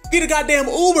 Get a goddamn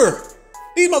Uber.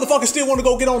 These motherfuckers still want to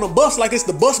go get on a bus like it's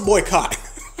the bus boycott.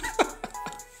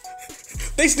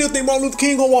 They still think Martin Luther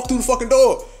King gonna walk through the fucking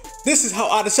door. This is how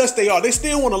out of touch they are. They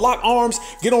still want to lock arms,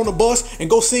 get on the bus, and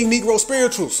go sing Negro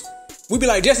spirituals. We be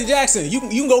like, Jesse Jackson, you can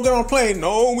go get on a plane.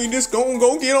 No, we just gonna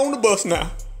go get on the bus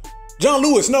now. John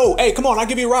Lewis, no, hey, come on, I'll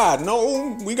give you a ride.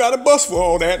 No, we got a bus for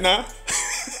all that now.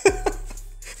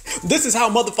 This is how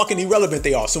motherfucking irrelevant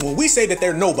they are. So when we say that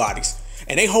they're nobodies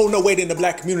and they hold no weight in the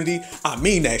black community, I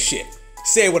mean that shit.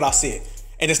 Say what I said.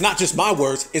 And it's not just my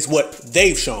words, it's what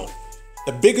they've shown.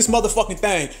 The biggest motherfucking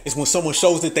thing is when someone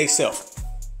shows that they self.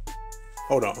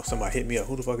 Hold on, somebody hit me up.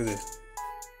 Who the fuck is this?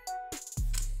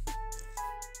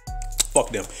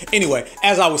 Fuck them. Anyway,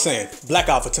 as I was saying, Black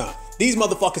Alpha time. These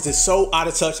motherfuckers is so out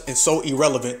of touch and so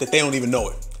irrelevant that they don't even know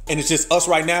it. And it's just us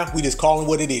right now. We just calling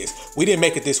what it is. We didn't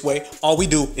make it this way. All we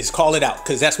do is call it out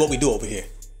because that's what we do over here.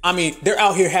 I mean, they're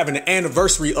out here having an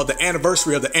anniversary of the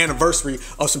anniversary of the anniversary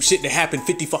of some shit that happened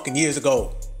 50 fucking years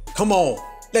ago. Come on.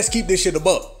 Let's keep this shit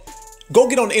above. Go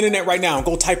get on the internet right now and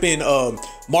go type in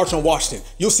March on Washington.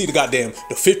 You'll see the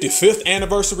 55th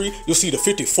anniversary. You'll see the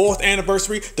 54th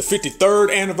anniversary, the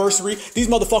 53rd anniversary. These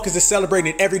motherfuckers is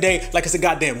celebrating every day like it's a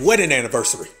goddamn wedding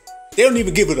anniversary. They don't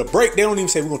even give it a break. They don't even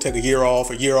say we're gonna take a year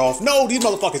off. No, these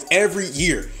motherfuckers every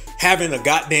year having a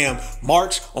goddamn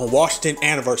March on Washington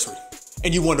anniversary.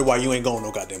 And you wonder why you ain't going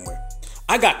no goddamn where.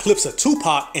 I got clips of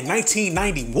Tupac in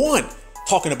 1991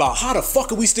 talking about how the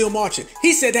fuck are we still marching.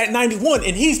 He said that in 91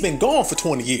 and he's been gone for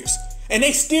 20 years. And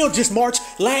they still just marched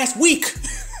last week.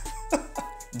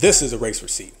 This is a race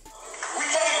receipt. We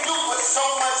can't do but so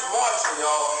much marching,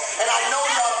 y'all. And I know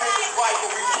y'all think it's right,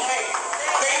 but we can't.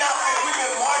 We've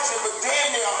been marching for damn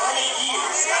near 100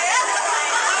 years.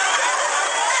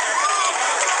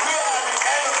 We are on an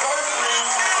anniversary.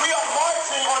 We are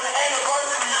marching on the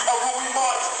anniversary of when we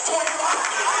marched 25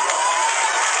 years ago.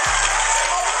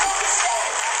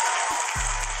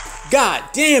 God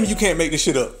damn, you can't make this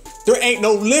shit up. There ain't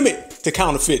no limit to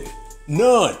counterfeiting.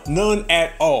 None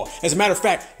at all. As a matter of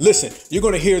fact, listen, you're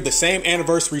gonna hear the same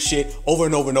anniversary shit over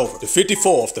and over and over. The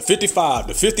 54th, the 55th,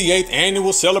 the 58th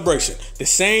annual celebration. The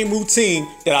same routine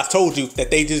that I told you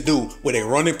that they just do where they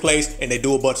run in place and they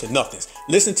do a bunch of nothings.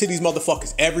 Listen to these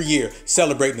motherfuckers every year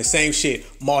celebrating the same shit,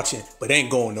 marching, but ain't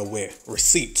going nowhere.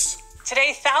 Receipts.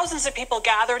 Today, thousands of people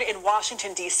gathered in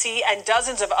Washington, D.C. and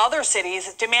dozens of other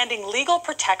cities demanding legal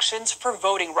protections for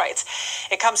voting rights.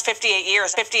 It comes 58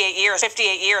 years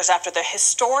after the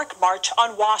historic March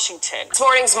on Washington. This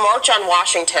morning's March on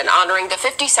Washington, honoring the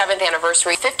 57th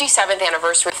anniversary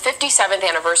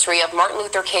of Martin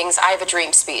Luther King's I Have a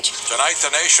Dream speech. Tonight,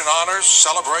 the nation honors,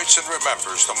 celebrates, and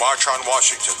remembers the March on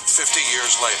Washington 50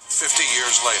 years later. 50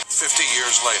 years later. 50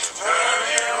 years later. Turn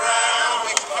me around,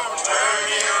 turn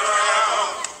me around.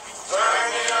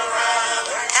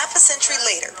 Half a century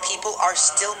later, people are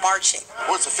still marching.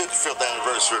 What's the 55th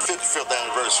anniversary? 55th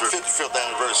anniversary. 55th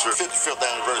anniversary. 55th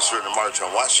anniversary of the March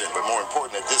on Washington. But more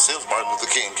important, this is Martin Luther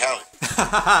King County.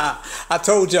 I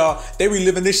told y'all they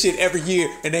reliving this shit every year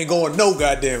and ain't going no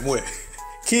goddamn way.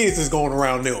 Kids is going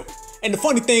around them. And the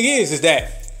funny thing is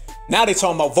that now they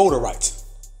talking about voter rights.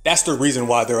 That's the reason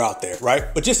why they're out there,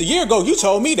 right? But just a year ago, you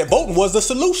told me that voting was the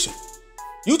solution.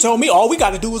 You told me all we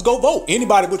got to do is go vote.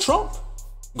 Anybody with Trump,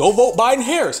 go vote Biden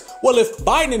Harris. Well, if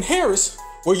Biden and Harris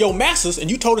were your masters and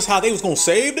you told us how they was going to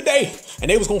save the day and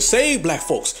they was going to save black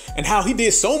folks and how he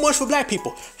did so much for black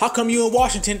people, how come you in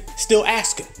Washington still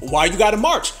asking why you got to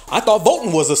march? I thought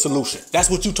voting was a solution. That's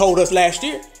what you told us last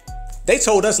year. They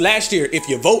told us last year, if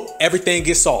you vote, everything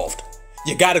gets solved.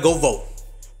 You got to go vote.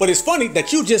 But it's funny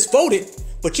that you just voted,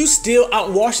 but you still out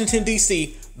in Washington,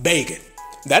 D.C. begging.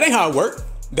 That ain't how it worked.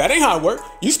 That ain't how it works.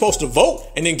 You supposed to vote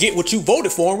and then get what you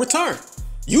voted for in return.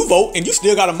 You vote and you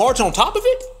still got to march on top of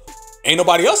it. Ain't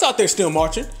nobody else out there still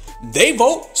marching. They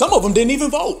vote. Some of them didn't even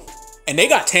vote. And they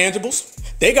got tangibles.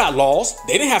 They got laws.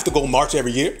 They didn't have to go march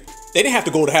every year. They didn't have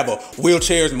to go to have a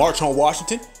wheelchairs march on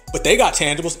Washington. But they got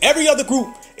tangibles. Every other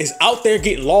group is out there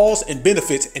getting laws and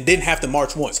benefits and didn't have to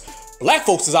march once. Black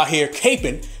folks is out here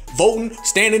caping, voting,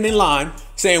 standing in line,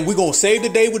 saying we're going to save the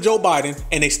day with Joe Biden.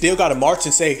 And they still got to march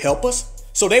and say, help us.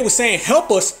 So they were saying help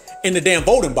us in the damn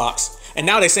voting box, and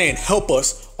now they're saying help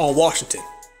us on Washington.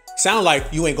 Sound like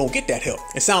you ain't gonna get that help.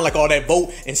 It sound like all that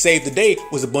vote and save the day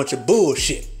was a bunch of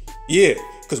bullshit. Yeah,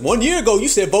 because 1 year ago you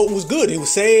said voting was good. It would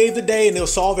save the day and it'll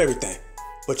solve everything.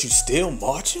 But you still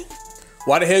marching?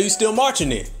 Why the hell you still marching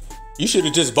then? You should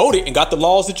have just voted and got the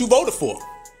laws that you voted for.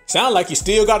 Sound like you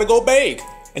still gotta go beg.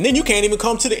 And then you can't even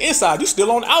come to the inside. You still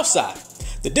on the outside.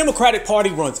 The Democratic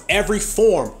Party runs every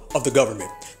form of the government.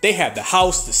 They have the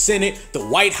House, the Senate, the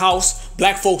White House.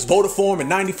 Black folks voted for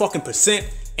them at 90%,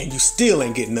 and you still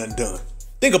ain't getting nothing done.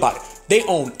 Think about it. They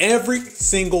own every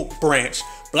single branch.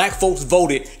 Black folks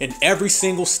voted in every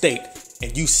single state,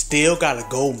 and you still gotta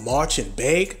go march and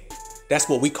beg? That's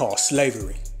what we call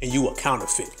slavery, and you a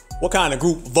counterfeit. What kind of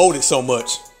group voted so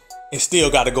much and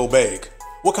still gotta go beg?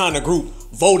 What kind of group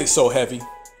voted so heavy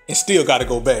and still gotta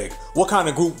go beg? What kind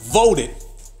of group voted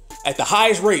at the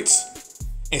highest rates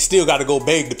and still got to go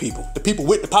beg the people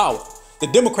with the power. The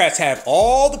Democrats have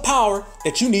all the power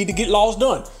that you need to get laws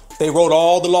done. They wrote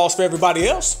all the laws for everybody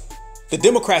else. The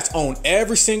Democrats own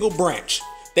every single branch.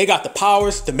 They got the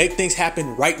powers to make things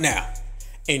happen right now.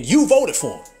 And you voted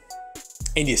for them.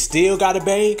 And you still got to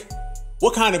beg?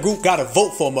 What kind of group got to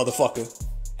vote for a motherfucker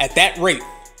at that rate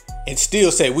and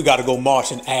still say we got to go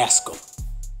march and ask them?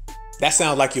 That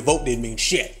sounds like your vote didn't mean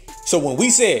shit. So when we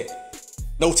said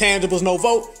no tangibles, no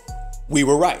vote, we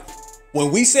were right.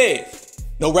 When we said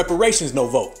no reparations, no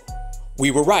vote,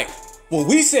 we were right. When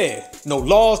we said no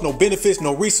laws, no benefits,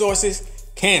 no resources,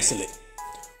 cancel it,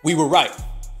 we were right.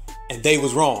 And they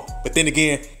was wrong. But then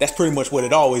again, that's pretty much what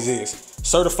it always is.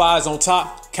 Certifieds on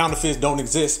top, counterfeits don't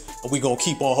exist, and we gonna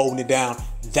keep on holding it down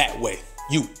that way.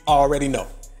 You already know.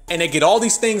 And they get all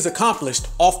these things accomplished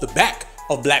off the back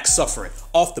of black suffering,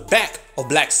 off the back of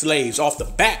black slaves, off the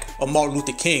back of Martin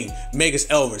Luther King, Megas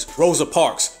Elvis, Rosa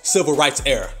Parks, civil rights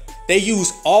era. They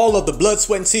use all of the blood,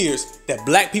 sweat, and tears that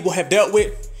black people have dealt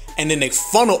with, and then they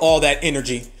funnel all that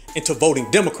energy into voting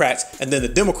Democrats, and then the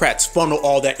Democrats funnel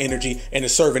all that energy into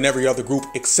serving every other group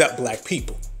except black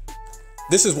people.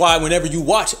 This is why whenever you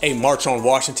watch a March on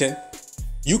Washington,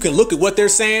 you can look at what they're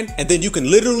saying, and then you can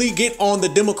literally get on the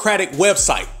Democratic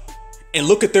website and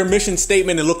look at their mission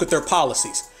statement and look at their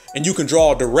policies, and you can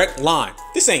draw a direct line.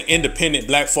 This ain't independent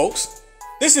black folks.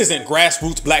 This isn't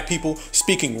grassroots black people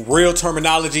speaking real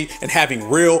terminology and having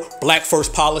real black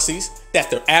first policies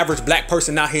that the average black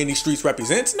person out here in these streets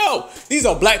represents. No, these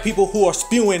are black people who are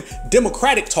spewing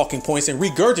Democratic talking points and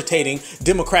regurgitating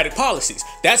Democratic policies.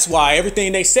 That's why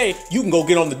everything they say, you can go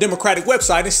get on the Democratic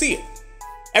website and see it.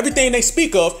 Everything they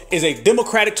speak of is a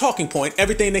Democratic talking point.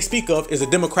 Everything they speak of is a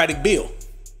Democratic bill.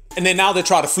 And then now they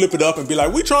try to flip it up and be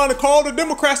like, we trying to call the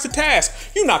Democrats to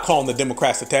task. You're not calling the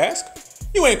Democrats to task.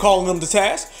 You ain't calling them to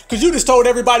task because you just told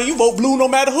everybody you vote blue no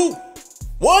matter who.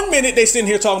 1 minute they sitting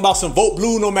here talking about some vote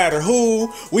blue no matter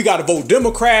who. We got to vote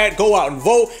Democrat, go out and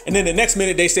vote. And then the next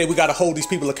minute they say we got to hold these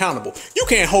people accountable. You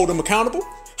can't hold them accountable.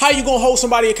 How you going to hold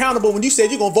somebody accountable when you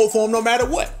said you're going to vote for them no matter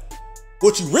what?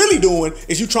 What you really doing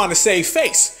is you trying to save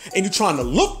face and you trying to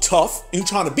look tough and you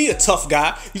trying to be a tough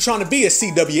guy. You trying to be a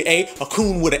CWA, a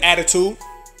coon with an attitude.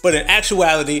 But in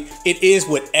actuality, it is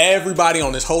what everybody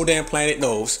on this whole damn planet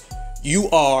knows.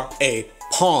 You are a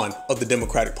pawn of the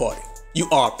Democratic Party. You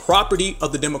are property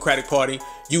of the Democratic Party.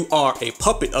 You are a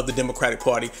puppet of the Democratic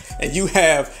Party. And you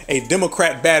have a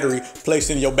Democrat battery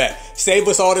placed in your back. Save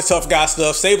us all the tough guy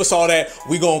stuff. Save us all that.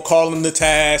 We gonna call them to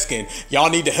task and y'all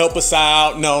need to help us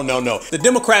out. No, no, no. The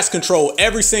Democrats control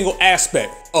every single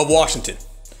aspect of Washington.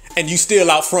 And you still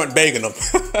out front begging them.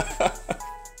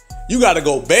 You gotta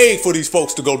go beg for these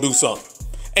folks to go do something.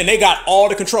 And they got all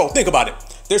the control. Think about it.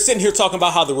 They're sitting here talking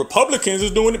about how the Republicans is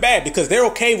doing it bad because they're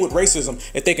okay with racism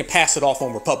if they can pass it off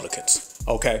on Republicans.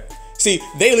 Okay. See,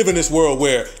 they live in this world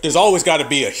where there's always got to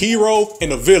be a hero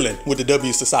and a villain with the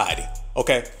W society.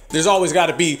 Okay. There's always got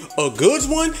to be a goods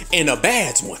one and a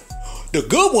bads one. The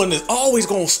good one is always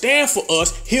going to stand for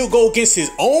us. He'll go against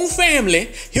his own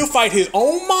family. He'll fight his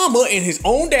own mama and his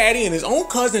own daddy and his own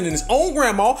cousin and his own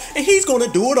grandma. And he's going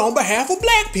to do it on behalf of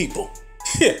black people.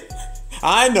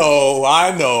 I know,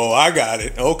 I got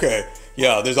it. Okay.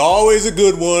 Yeah, there's always a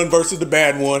good one versus the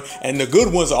bad one, and the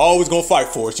good ones are always going to fight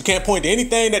for us. You can't point to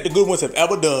anything that the good ones have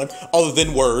ever done other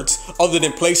than words, other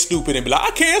than play stupid and be like, I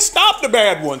can't stop the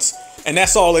bad ones. And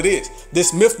that's all it is.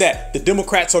 This myth that the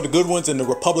Democrats are the good ones and the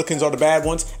Republicans are the bad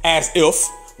ones, as if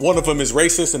one of them is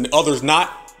racist and the other's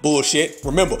not. Bullshit.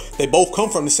 Remember, they both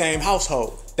come from the same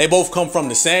household. They both come from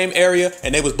the same area,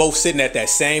 and they was both sitting at that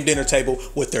same dinner table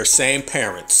with their same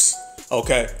parents.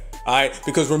 Okay, all right,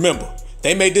 because remember,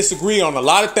 they may disagree on a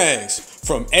lot of things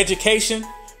from education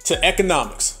to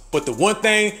economics, but the one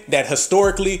thing that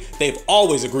historically they've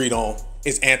always agreed on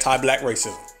is anti-black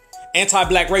racism.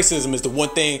 Anti-black racism is the one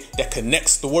thing that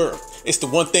connects the world. It's the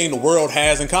one thing the world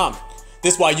has in common.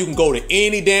 This is why you can go to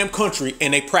any damn country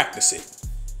and they practice it.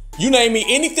 You name me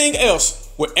anything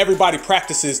else where everybody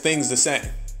practices things the same.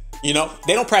 You know,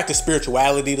 they don't practice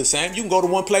spirituality the same. You can go to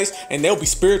one place and they'll be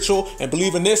spiritual and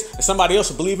believe in this, and somebody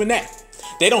else will believe in that.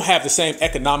 They don't have the same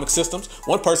economic systems.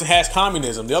 One person has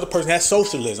communism. The other person has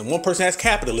socialism. One person has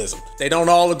capitalism. They don't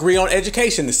all agree on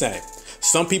education the same.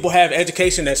 Some people have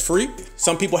education that's free.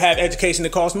 Some people have education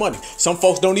that costs money. Some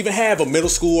folks don't even have a middle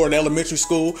school or an elementary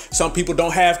school. Some people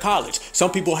don't have college. Some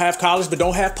people have college but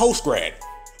don't have post-grad.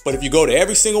 But if you go to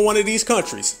every single one of these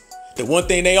countries, the one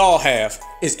thing they all have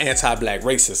is anti-black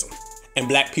racism and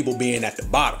black people being at the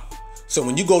bottom. So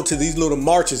when you go to these little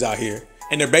marches out here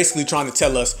and they're basically trying to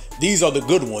tell us these are the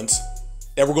good ones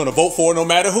that we're going to vote for no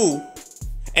matter who,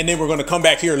 and then we're going to come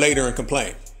back here later and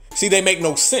complain. See, they make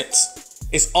no sense.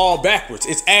 It's all backwards.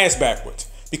 It's ass backwards.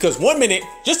 Because 1 minute,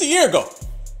 just a year ago,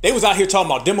 they was out here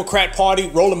talking about Democrat Party,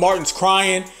 Roland Martin's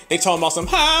crying. They talking about some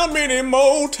how many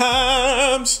more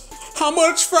times? How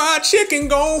much fried chicken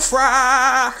gon'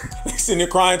 fry? They sitting there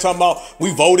crying, talking about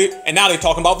we voted, and now they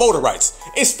talking about voter rights.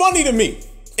 It's funny to me.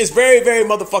 It's very, very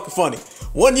motherfucking funny.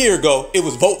 1 year ago, it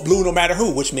was vote blue no matter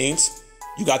who, which means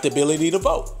you got the ability to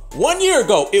vote. 1 year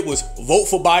ago, it was vote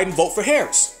for Biden, vote for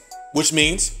Harris, which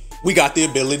means we got the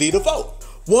ability to vote.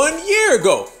 1 year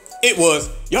ago, it was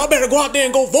y'all better go out there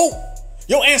and go vote.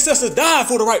 Your ancestors died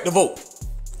for the right to vote.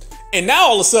 And now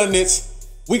all of a sudden it's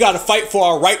we got to fight for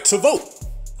our right to vote.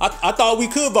 I thought we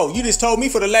could vote. You just told me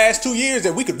for the last 2 years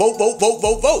that we could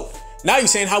vote. Now you're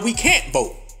saying how we can't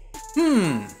vote.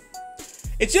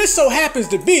 It just so happens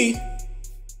to be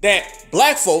that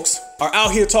black folks are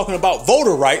out here talking about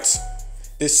voter rights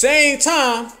the same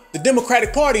time the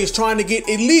Democratic Party is trying to get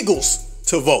illegals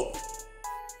to vote.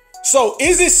 So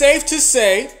is it safe to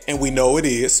say, and we know it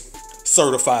is,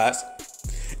 certified,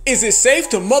 is it safe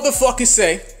to motherfucking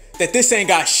say that this ain't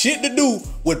got shit to do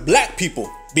with black people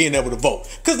being able to vote?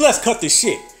 Because let's cut this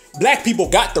shit. Black people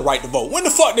got the right to vote. When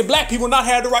the fuck did black people not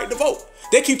have the right to vote?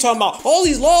 They keep talking about all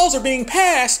these laws are being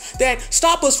passed that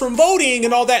stop us from voting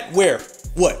and all that. Where?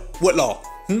 What law?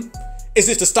 Is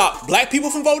it to stop black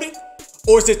people from voting?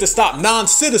 Or is it to stop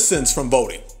non-citizens from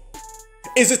voting?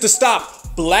 Is it to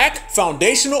stop black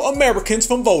foundational Americans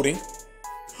from voting?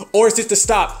 Or is it to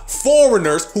stop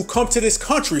foreigners who come to this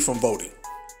country from voting?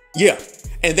 Yeah,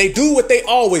 and they do what they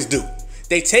always do.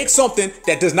 They take something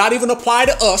that does not even apply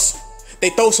to us. They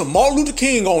throw some Martin Luther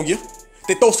King on you.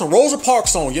 They throw some Rosa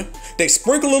Parks on you. They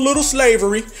sprinkle a little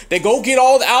slavery. They go get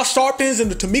all the Al Sharptons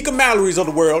and the Tamika Mallory's of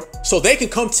the world so they can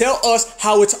come tell us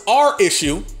how it's our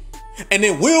issue. And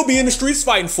then we'll be in the streets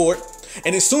fighting for it.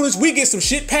 And as soon as we get some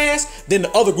shit passed, then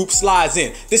the other group slides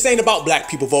in. This ain't about black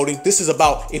people voting. This is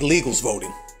about illegals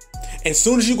voting. And as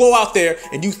soon as you go out there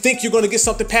and you think you're going to get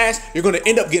something passed, you're going to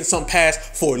end up getting something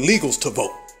passed for illegals to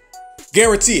vote.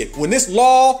 Guarantee it. When this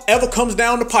law ever comes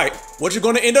down the pipe, what you're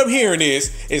going to end up hearing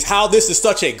is how this is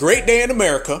such a great day in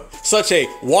America, such a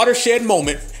watershed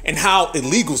moment, and how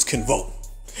illegals can vote.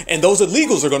 And those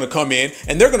illegals are going to come in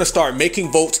and they're going to start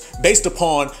making votes based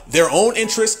upon their own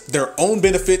interests, their own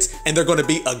benefits, and they're going to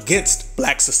be against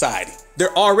black society.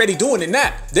 They're already doing it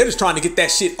now. They're just trying to get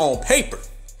that shit on paper.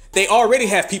 They already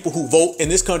have people who vote in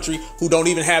this country who don't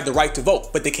even have the right to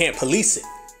vote, but they can't police it.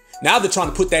 Now they're trying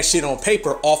to put that shit on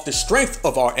paper off the strength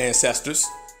of our ancestors,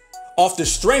 off the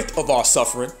strength of our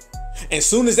suffering. And as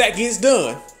soon as that gets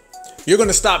done, you're going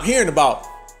to stop hearing about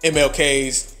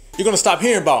MLKs. You're going to stop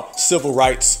hearing about civil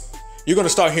rights. You're going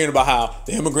to start hearing about how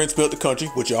the immigrants built the country,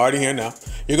 which you're already hearing now.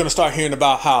 You're going to start hearing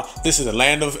about how this is a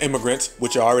land of immigrants,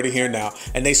 which you're already hearing now.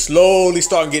 And they slowly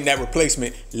start getting that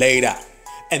replacement laid out.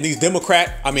 And these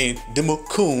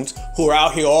Democoons who are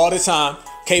out here all the time,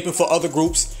 caping for other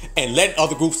groups and letting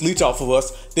other groups leech off of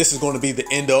us, this is going to be the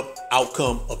end up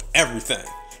outcome of everything.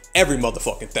 Every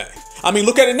motherfucking thing. I mean,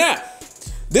 look at it now.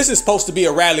 This is supposed to be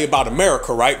a rally about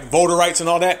America, right? Voter rights and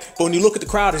all that. But when you look at the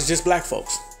crowd, it's just black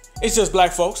folks. It's just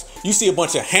black folks. You see a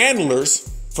bunch of handlers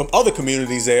from other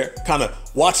communities there, kind of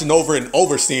watching over and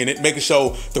overseeing it, making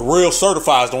sure the real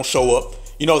certifieds don't show up.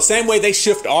 You know, the same way they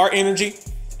shift our energy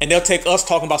and they'll take us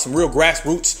talking about some real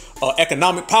grassroots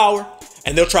economic power,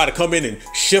 and they'll try to come in and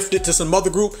shift it to some other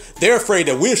group. They're afraid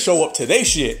that we'll show up to their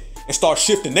shit and start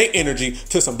shifting their energy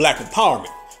to some black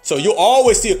empowerment. So you'll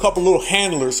always see a couple little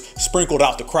handlers sprinkled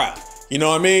out the crowd. You know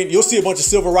what I mean? You'll see a bunch of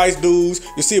civil rights dudes.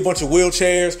 You'll see a bunch of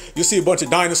wheelchairs. You'll see a bunch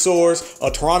of dinosaurs, a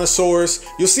Tyrannosaurus.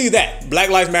 You'll see that. Black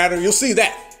Lives Matter. You'll see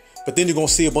that. But then you're going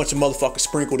to see a bunch of motherfuckers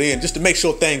sprinkled in just to make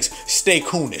sure things stay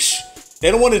coonish. They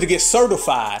don't want it to get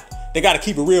certified. They got to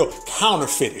keep it real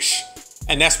counterfeitish.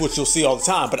 And that's what you'll see all the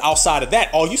time. But outside of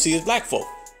that, all you see is black folk.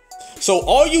 So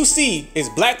all you see is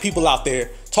black people out there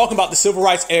talking about the civil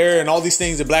rights era and all these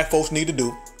things that black folks need to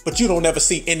do. But you don't ever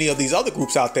see any of these other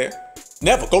groups out there.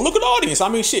 Never. Go look at the audience. I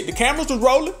mean, shit, the cameras was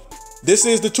rolling. This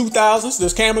is the 2000s.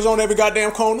 There's cameras on every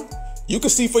goddamn corner. You can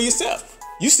see for yourself.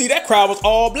 You see that crowd was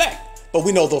all black. But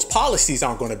we know those policies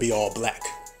aren't going to be all black.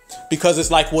 Because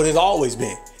it's like what it's always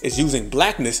been. It's using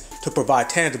blackness to provide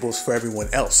tangibles for everyone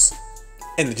else.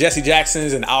 And the Jesse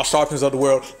Jacksons and Al Sharptons of the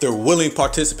world, they're willing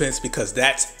participants because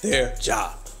that's their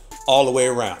job. All the way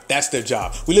around. That's their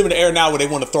job. We live in an era now where they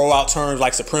want to throw out terms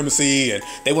like supremacy and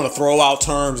they want to throw out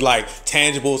terms like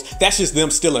tangibles. That's just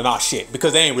them stealing our shit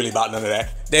because they ain't really about none of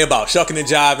that. They're about shucking and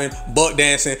jiving, buck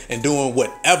dancing, and doing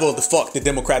whatever the fuck the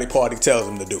Democratic Party tells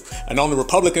them to do. And on the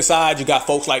Republican side, you got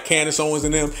folks like Candace Owens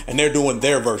and them, and they're doing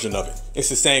their version of it. It's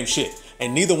the same shit.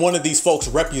 And neither one of these folks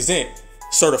represent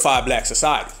certified black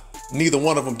society. Neither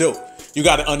one of them do. You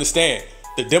got to understand,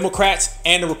 the Democrats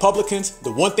and the Republicans,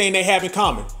 the one thing they have in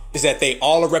common is that they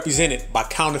all are represented by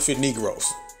counterfeit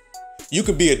Negroes. You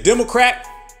can be a Democrat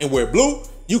and wear blue.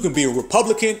 You can be a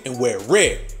Republican and wear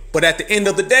red. But at the end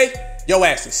of the day, your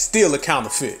ass is still a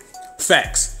counterfeit.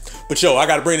 Facts. But yo, I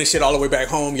gotta bring this shit all the way back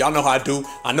home. Y'all know how I do.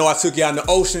 I know I took you out in the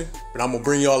ocean, but I'm gonna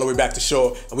bring you all the way back to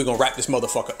shore, and we're gonna wrap this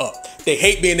motherfucker up. They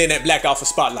hate being in that Black Alpha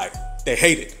spotlight. They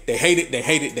hate it. They hate it. They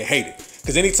hate it. They hate it.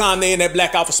 Because anytime they in that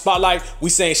Black Alpha spotlight, we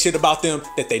saying shit about them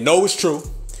that they know is true.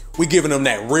 We giving them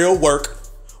that real work.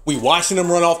 We watching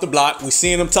them run off the block. We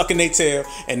seeing them tucking their tail,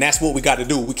 and that's what we got to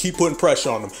do. We keep putting pressure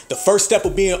on them. The first step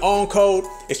of being on code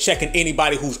is checking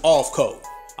anybody who's off code.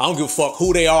 I don't give a fuck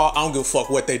who they are. I don't give a fuck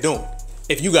what they doing.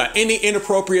 If you got any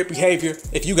inappropriate behavior,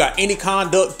 if you got any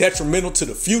conduct detrimental to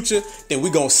the future, then we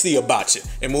gonna see about you.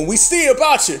 And when we see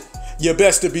about you, you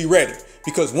best to be ready.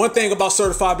 Because one thing about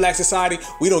Certified Black Society,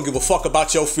 we don't give a fuck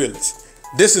about your feelings.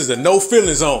 This is a no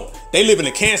feeling zone. They live in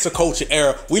the cancer culture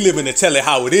era. We live in the tell it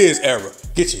how it is era.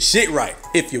 Get your shit right.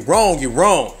 If you're wrong, you're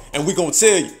wrong. And we gonna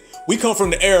tell you. We come from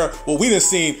the era where we done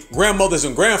seen grandmothers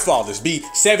and grandfathers be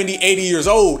 70, 80 years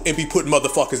old and be putting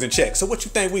motherfuckers in check. So what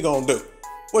you think we gonna do?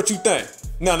 What you think?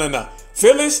 No.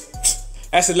 Feelings?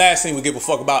 That's the last thing we give a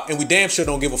fuck about. And we damn sure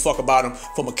don't give a fuck about them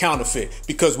from a counterfeit.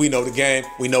 Because we know the game,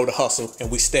 we know the hustle,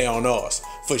 and we stay on ours.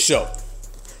 For sure.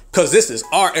 Because this is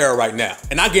our era right now.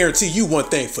 And I guarantee you one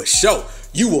thing for sure.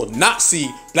 You will not see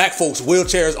black folks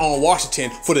wheelchairs on Washington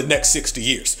for the next 60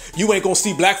 years. You ain't gonna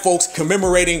see black folks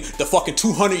commemorating the fucking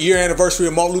 200-year anniversary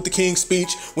of Martin Luther King's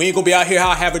speech. We ain't gonna be out here how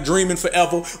I have a dreaming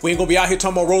forever. We ain't gonna be out here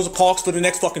talking about Rosa Parks for the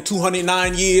next fucking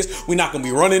 209 years. We're not gonna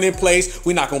be running in place.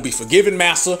 We're not gonna be forgiving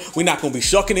massa. We're not gonna be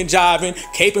shucking and jiving,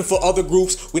 caping for other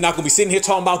groups. We're not gonna be sitting here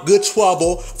talking about good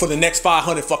trouble for the next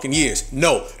 500 fucking years.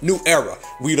 No, new era.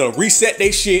 We done reset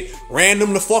they shit, ran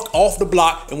them the fuck off the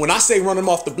block. And when I say run them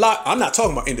off the block, I'm not talking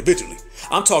about individually.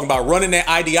 I'm talking about running that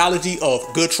ideology of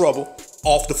good trouble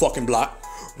off the fucking block,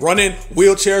 running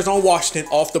wheelchairs on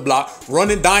Washington off the block,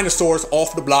 running dinosaurs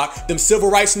off the block, them civil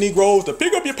rights Negroes to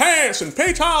pick up your pants and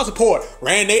pay child support,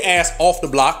 ran they ass off the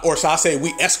block, or shall I say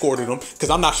we escorted them, because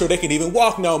I'm not sure they can even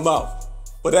walk no more.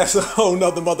 But that's a whole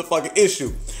nother motherfucking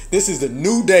issue. This is a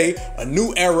new day, a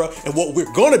new era, and what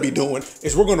we're gonna be doing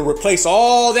is we're gonna replace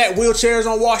all that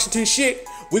wheelchairs on Washington shit.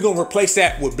 We're gonna replace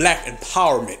that with black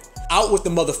empowerment. Out with the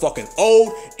motherfucking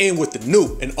old, in with the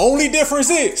new. And only difference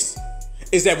is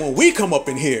that when we come up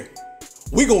in here,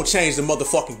 we gonna change the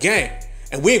motherfucking game.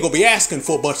 And we ain't gonna be asking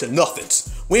for a bunch of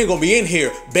nothings. We ain't gonna be in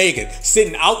here begging,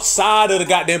 sitting outside of the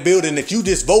goddamn building that you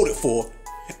just voted for,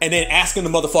 and then asking the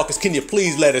motherfuckers, can you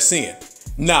please let us in?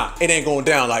 Nah, it ain't going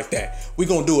down like that. We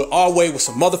gonna do it our way with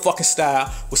some motherfucking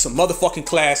style, with some motherfucking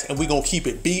class, and we gonna keep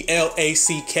it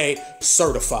BLACK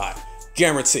certified.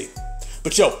 Guarantee.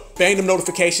 But yo, bang them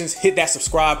notifications, hit that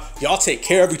subscribe. Y'all take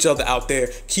care of each other out there.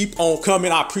 Keep on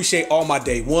coming. I appreciate all my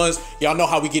day ones. Y'all know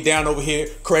how we get down over here.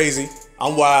 Crazy.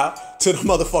 I'm wild to the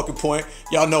motherfucking point.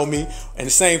 Y'all know me. And at the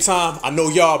same time, I know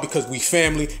y'all because we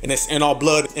family and it's in our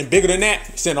blood. And bigger than that,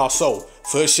 it's in our soul.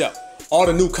 For sure. All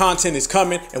the new content is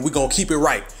coming and we're gonna keep it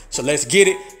right. So let's get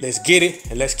it,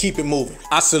 and let's keep it moving.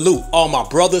 I salute all my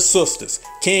brothers, sisters,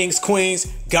 kings, queens,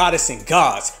 goddess, and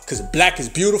gods. Because black is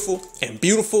beautiful and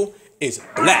beautiful is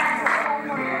black.